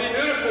 That's going to be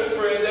beautiful,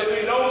 friends. There'll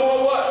be no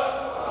more what?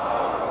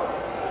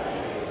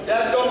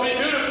 That's going to be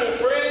beautiful,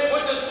 friends.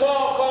 What does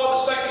Paul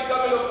call the second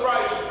coming of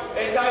Christ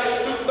in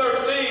Titus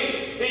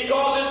 2:13? He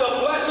calls it the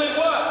blessed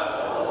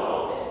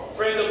what?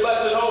 Friend, the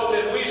blessed hope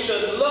that we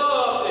should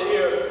love to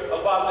hear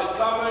about the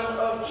coming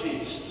of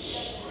Jesus.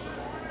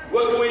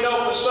 What can we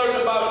know for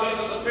certain about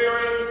Jesus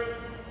appearing?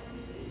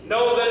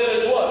 Know that it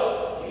is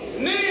what?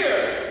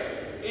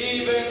 Near,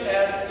 even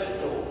at the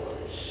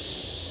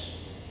doors.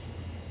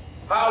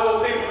 How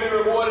will people be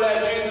rewarded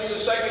at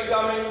Jesus' second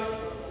coming?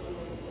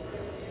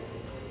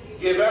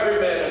 Give every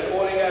man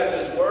according as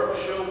his work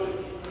shall be.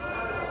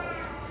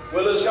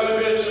 Will his coming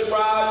be a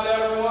surprise to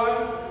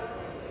everyone?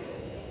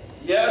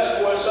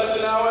 Yes, for in such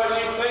an hour as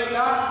you think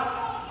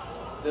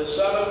not, the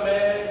Son of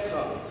Man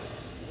cometh.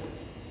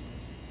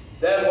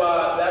 That's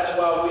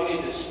why we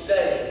need to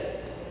stay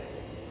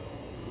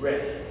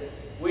ready.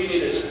 We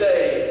need to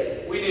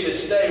stay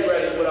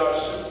ready with our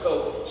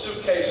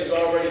suitcases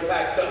already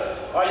packed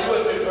up. Are you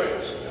with me,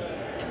 friends?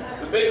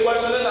 The big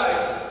question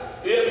tonight,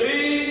 if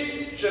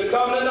he should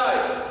come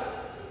tonight,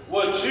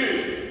 would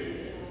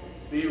you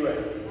be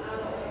ready?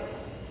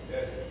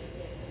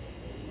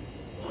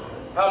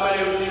 How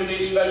many of you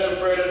need special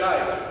prayer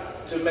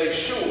tonight to make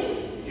sure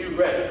you're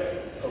ready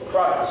for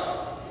Christ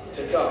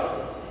to come?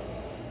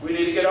 We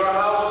need to get our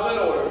houses in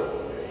order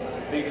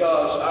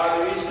because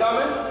either he's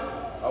coming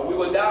or we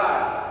will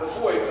die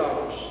before he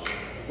comes,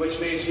 which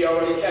means he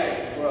already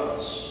came for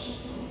us.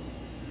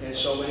 In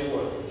so many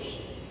words,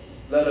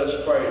 let us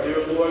pray.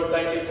 Dear Lord,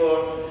 thank you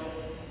for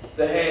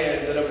the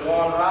hands that have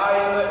gone high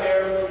in the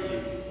air for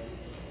you.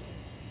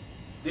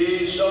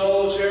 These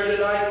souls here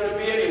tonight could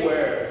be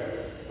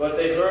anywhere, but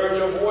they've heard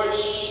your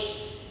voice.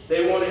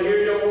 They want to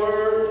hear your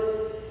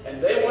word, and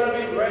they want to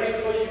be ready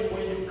for you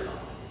when you come.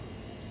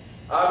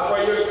 I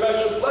pray your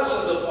special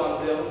blessings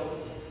upon them,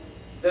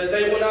 that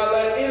they will not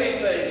let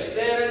anything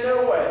stand in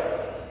their way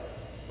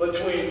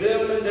between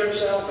them and their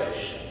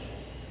salvation.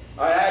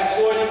 I ask,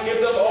 Lord, you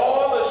give them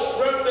all the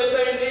strength that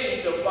they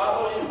need to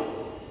follow you.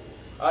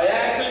 I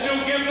ask that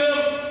you give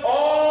them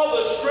all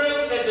the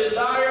strength and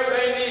desire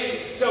they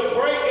need to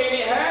break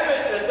any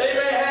habit that they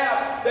may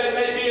have that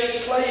may be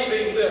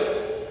enslaving them.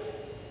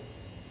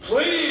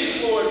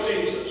 Please, Lord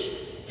Jesus,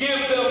 give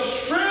them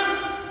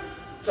strength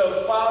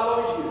to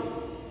follow you.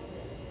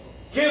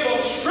 Give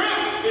them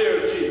strength,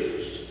 dear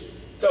Jesus,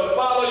 to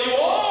follow you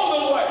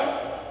all the way.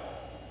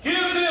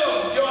 Give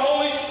them your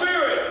Holy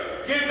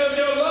Spirit. Give them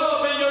your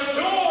love and your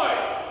joy.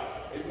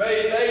 And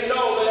may they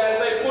know that as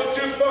they put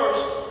you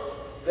first,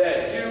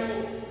 that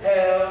you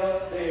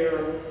have their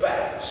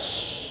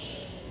backs.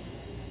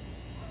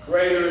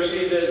 Greater is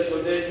he that's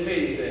within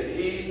me than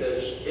he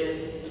that's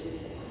in me.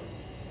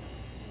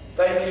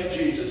 Thank you,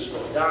 Jesus,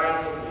 for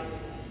dying for me.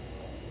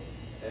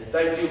 And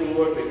thank you,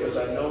 Lord, because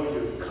I know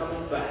you're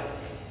coming back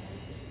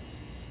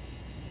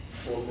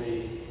for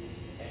me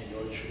and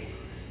your children.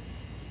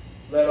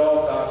 Let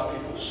all God's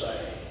people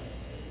say,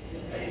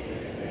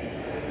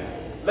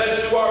 amen.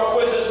 Let's do our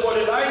quizzes for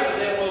tonight,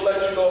 and then we'll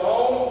let you go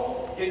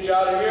home. Get you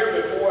out of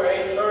here before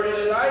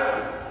 8:30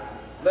 tonight.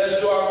 Let's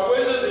do our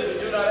quizzes. If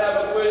you do not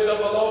have a quiz up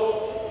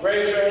below,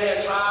 raise your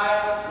hands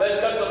high. Let's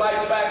cut the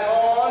lights back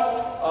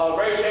on.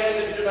 Raise your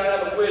hands if you do not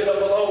have a quiz up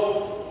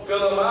below.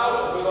 Fill them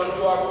out. We're going to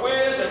do our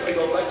quiz, and we're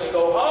going to let you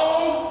go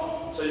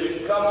home so you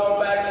can come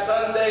on back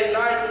Sunday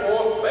night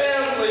for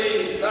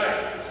family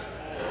night.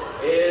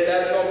 And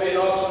that's going to be an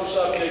awesome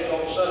subject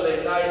on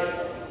Sunday night.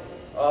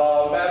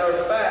 Matter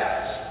of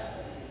fact,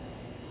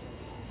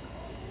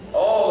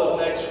 all of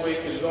next week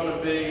is going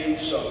to be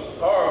some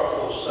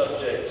powerful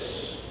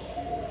subjects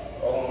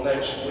on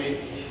next week.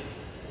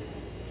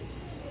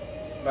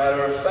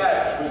 Matter of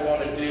fact, we're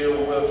going to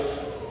deal with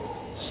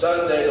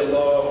Sunday, the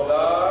law of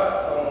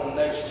God, on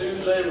next Tuesday.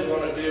 Tuesday, we're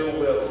going to deal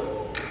with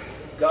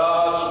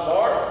God's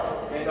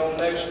mark. And on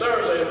next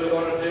Thursday, we're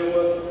going to deal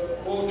with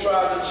who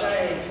tried to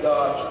change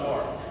God's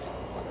mark.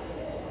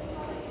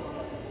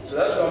 So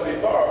that's going to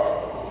be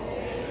powerful.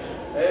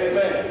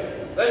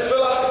 Amen. Let's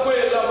fill out the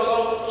quiz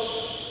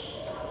envelopes.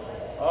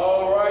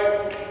 All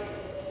right.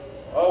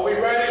 Are we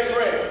ready,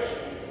 friends?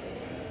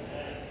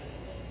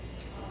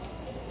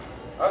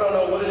 I don't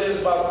know what it is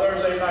about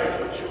Thursday nights,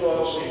 but you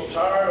all seem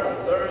tired on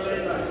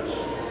Thursday nights.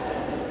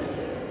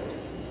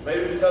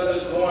 Maybe because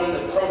it's going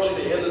and approaching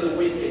the end of the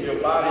week and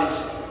your body's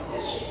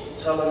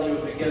telling you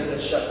beginning to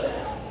shut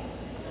down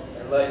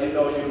and let you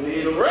know you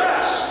need a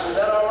rest. Is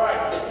that all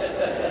right?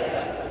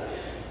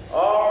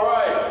 All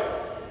right.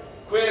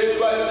 Quiz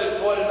question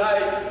for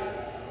tonight.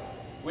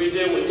 We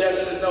deal with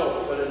yes and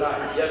no for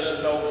tonight. Yes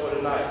and no for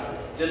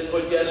tonight. Just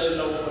put yes and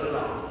no for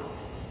tonight.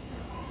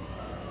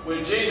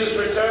 When Jesus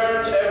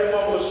returns,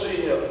 everyone will see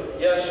him.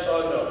 Yes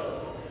or no?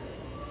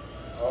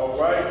 All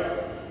right.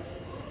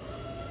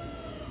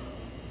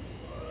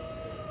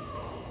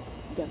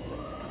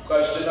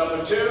 Question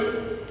number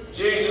 2.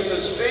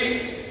 Jesus'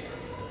 feet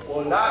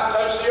will not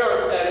touch the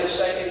earth at his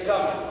second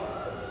coming.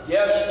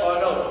 Yes or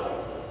no?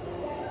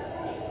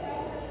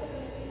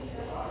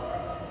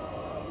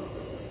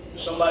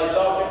 Somebody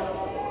talking?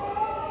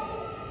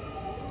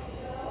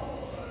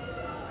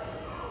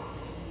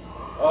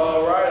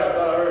 All right, I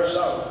thought I heard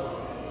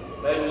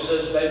something. Maybe it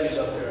says babies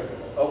up here.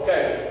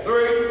 Okay,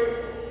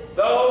 3.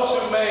 Those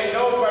who made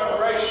no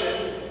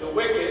preparation, the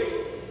wicked,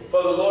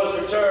 for the Lord's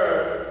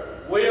return,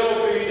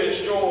 will be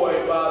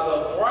destroyed by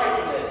the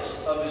brightness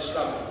of his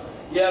coming.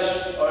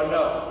 Yes or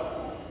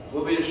no?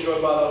 Will be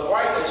destroyed by the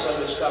brightness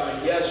of his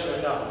coming. Yes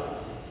or no?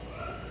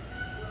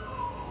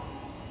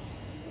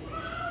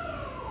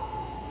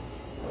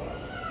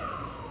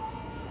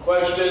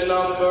 Question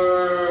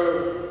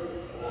number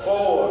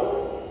 4.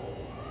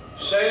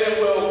 Satan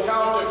will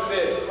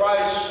counterfeit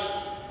Christ's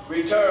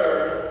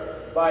return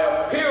by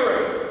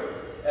appearing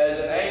as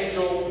an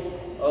angel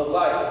of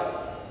light.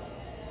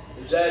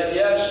 Is that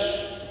yes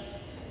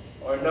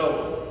or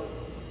no?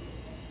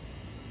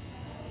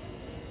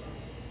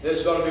 This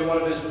is going to be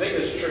one of his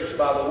biggest tricks,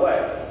 by the way.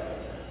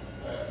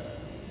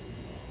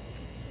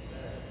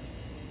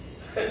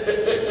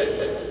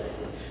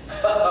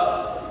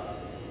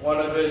 One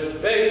of his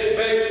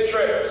big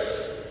tricks.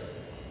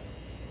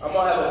 I'm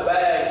going to have a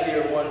bag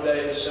here one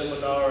day in the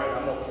seminar, and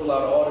I'm going to pull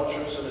out all the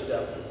tricks of the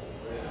devil.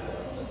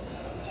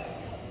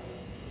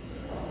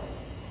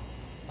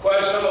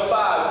 Question number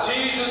 5.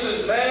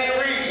 Jesus' main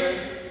reason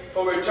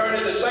for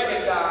returning the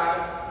second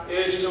time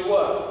is to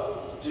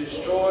what?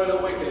 Destroy the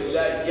wicked. Is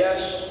that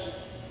yes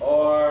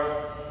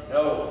or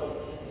no?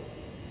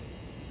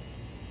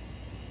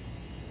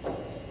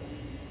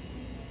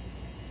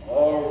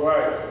 All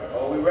right.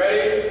 Are we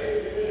ready?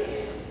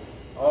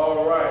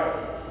 All right.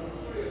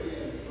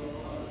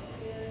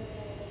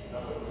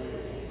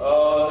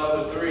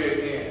 Number 3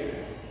 again.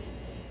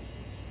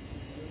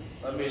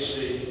 Let me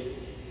see.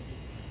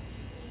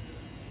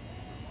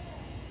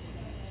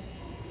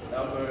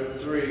 Number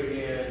 3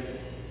 again.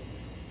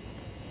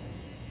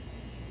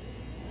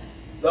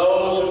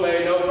 Those who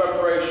made no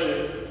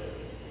preparation,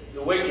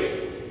 the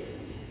wicked,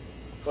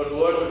 for the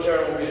Lord's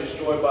return will be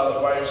destroyed by the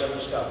brightness of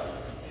his coming.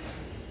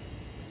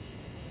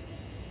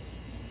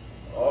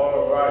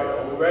 All right,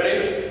 are we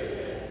ready?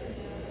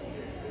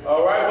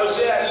 All right, what's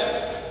the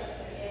answer?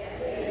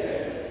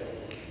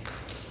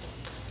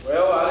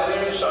 Well, I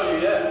didn't even show you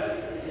yet,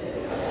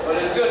 but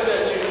it's good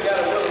that you got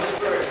a willing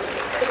spirit.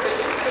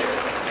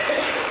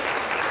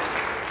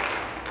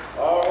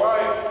 All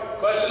right,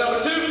 question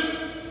number 2.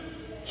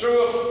 True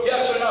of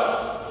yes or no?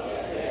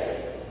 Yes.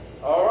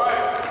 All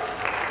right.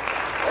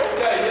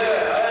 Okay,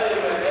 yeah.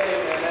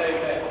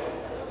 Amen.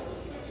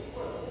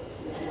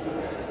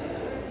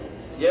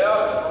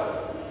 Yeah.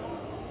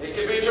 It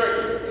can be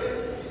tricky.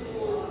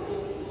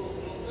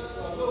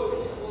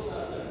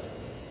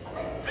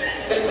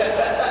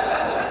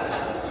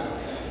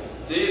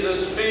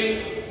 Jesus'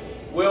 feet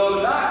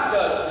will not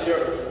touch the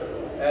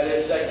earth at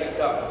his second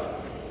coming.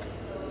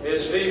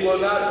 His feet will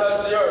not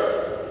touch the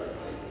earth.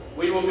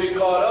 We will be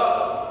caught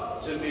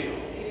up to meet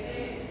him.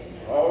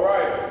 All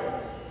right.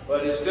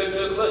 But it's good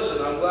to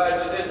listen. I'm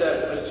glad you did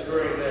that, Mr.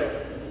 Green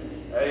there.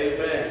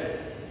 Amen.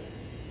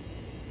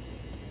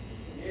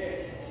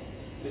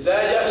 Is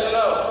that yes or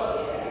no?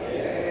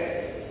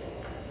 Yes.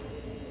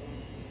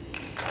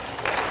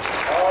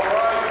 All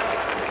right.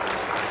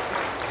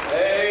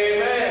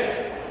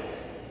 Amen.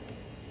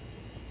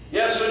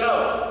 Yes or no?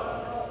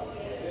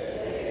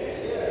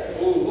 Yes.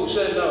 Who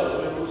said no?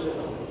 Who said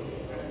no?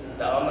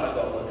 No, I'm not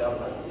going to look. I'm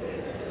not.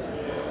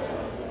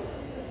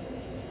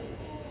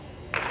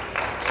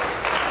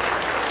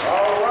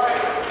 All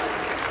right.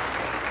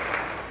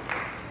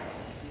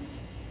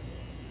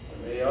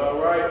 All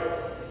right.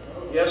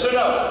 Yes or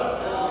no?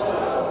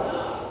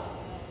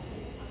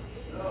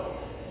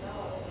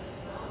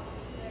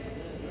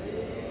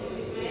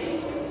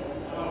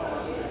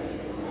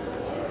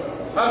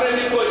 How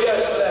many people put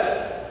yes for that?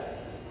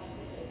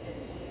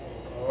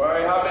 All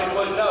right, how many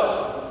put no?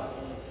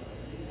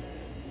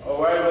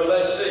 All right, well,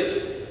 let's see.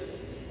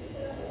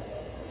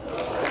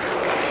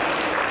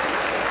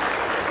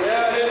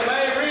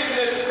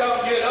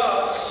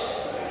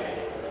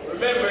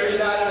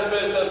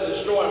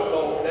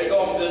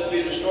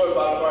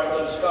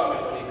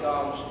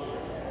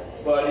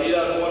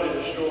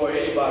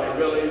 anybody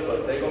really,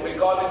 but they're going to be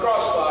caught in the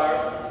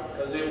crossfire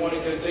because they want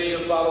to continue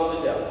to follow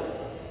the devil.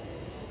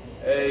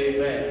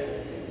 Amen.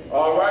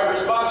 All right,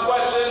 response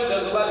question.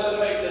 Does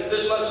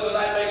this lesson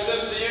tonight make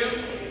sense to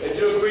you? If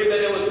you agree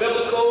that it was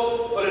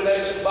biblical, put an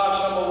X in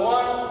box number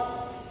 1.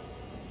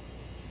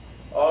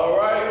 All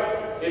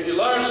right. If you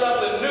learned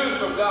something new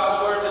from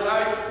God's word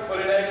tonight, put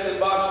an X in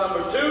box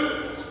number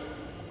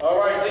 2. All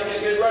right,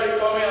 Deacon, get ready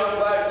for me. I'm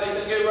glad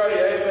Deacon, get ready.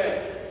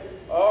 Amen.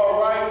 All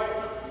right.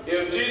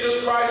 If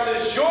Jesus Christ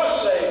is your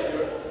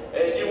Savior,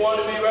 and you want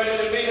to be ready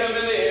to meet him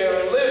in the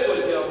air and live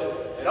with him,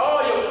 and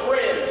all your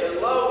friends and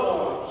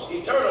loved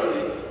ones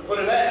eternally, put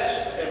an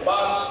X in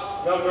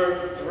box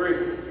number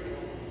 3.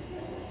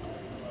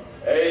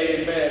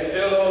 Amen.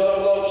 Fill those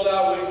envelopes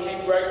out. We can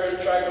keep record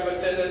and track of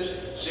attendance.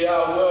 See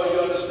how well you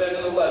understand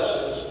the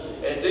lessons.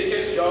 And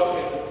deacons, y'all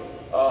can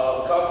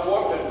come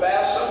forth and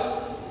pass them.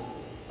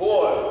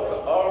 Boy,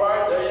 all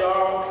right, there you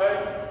are. Okay.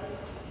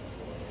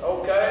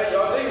 Okay,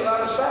 y'all deacons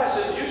not as fast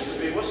as it used to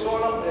be. What's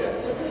going on here?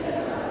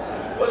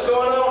 What's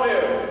going on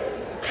here?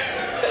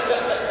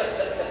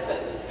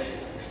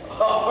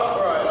 All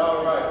right,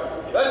 all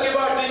right. Let's give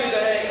our deacons a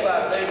hand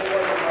clap. They've been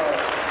working hard.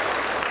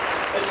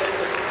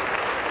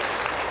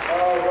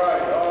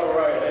 All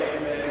right,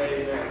 amen,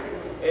 amen.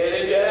 And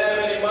if you have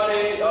any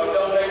money or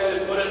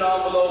donations, put in an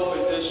envelope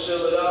and just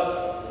seal it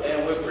up.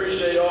 And we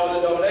appreciate all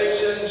the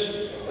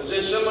donations. Because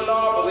this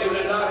seminar, believe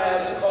it or not,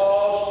 has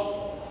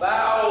cost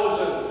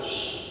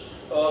thousands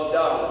of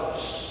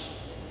dollars.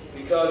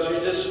 Because you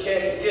just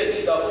can't get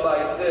stuff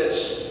like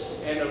this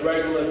in a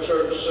regular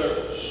church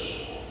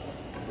service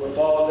with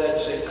all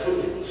that's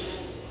included.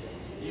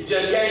 You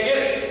just can't get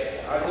it.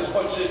 I just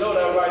want you to know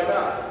that right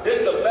now. This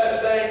is the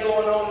best thing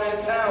going on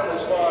in town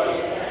as far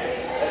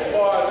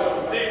as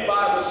some deep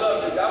Bible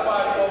subject. I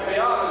might as well be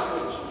honest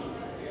with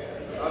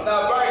you. I'm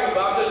not bragging,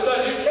 but I'm just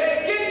telling you, you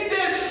can't get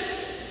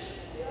this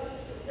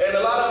in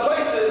a lot of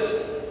places.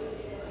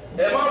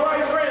 Am I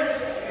right, friends?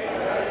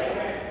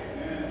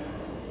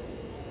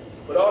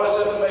 But all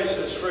this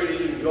information is free to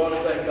you. You ought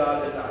to thank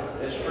God tonight.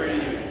 It's free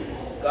to you.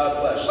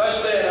 God bless. Let's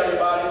stand,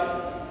 everybody.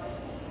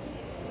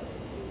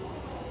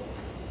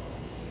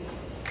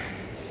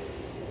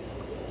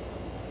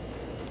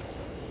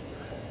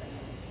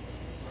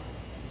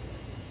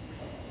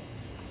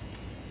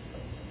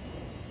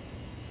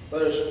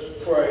 Let us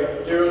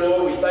pray. Dear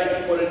Lord, we thank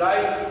you for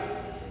tonight.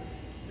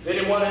 If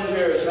anyone in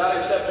here has not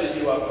accepted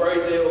you, I pray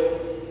they'll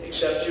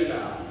accept you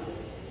now.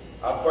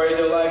 I pray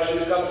they'll ask you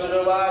to come to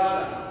their lives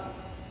now.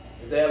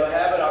 If they have a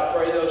habit, I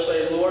pray they'll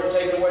say, Lord,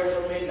 take it away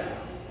from me now.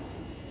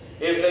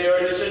 If they are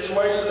in a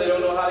situation they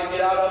don't know how to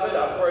get out of it,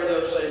 I pray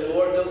they'll say,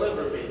 Lord,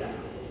 deliver me now.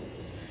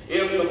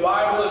 If the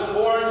Bible is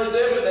boring to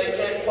them and they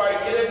can't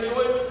quite get into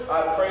it,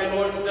 I pray,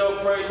 Lord, that they'll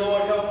pray,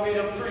 Lord, help me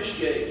to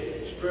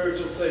appreciate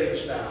spiritual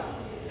things now.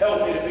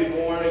 Help me to be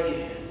born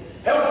again.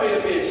 Help me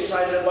to be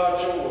excited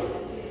about your word.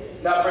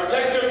 Now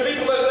protect your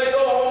people as they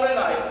go home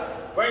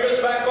tonight. Bring us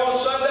back on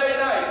Sunday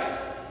night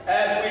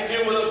as we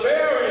deal with a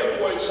very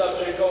important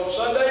subject on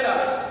Sunday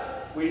night.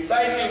 We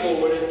thank you,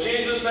 Lord, in Jesus'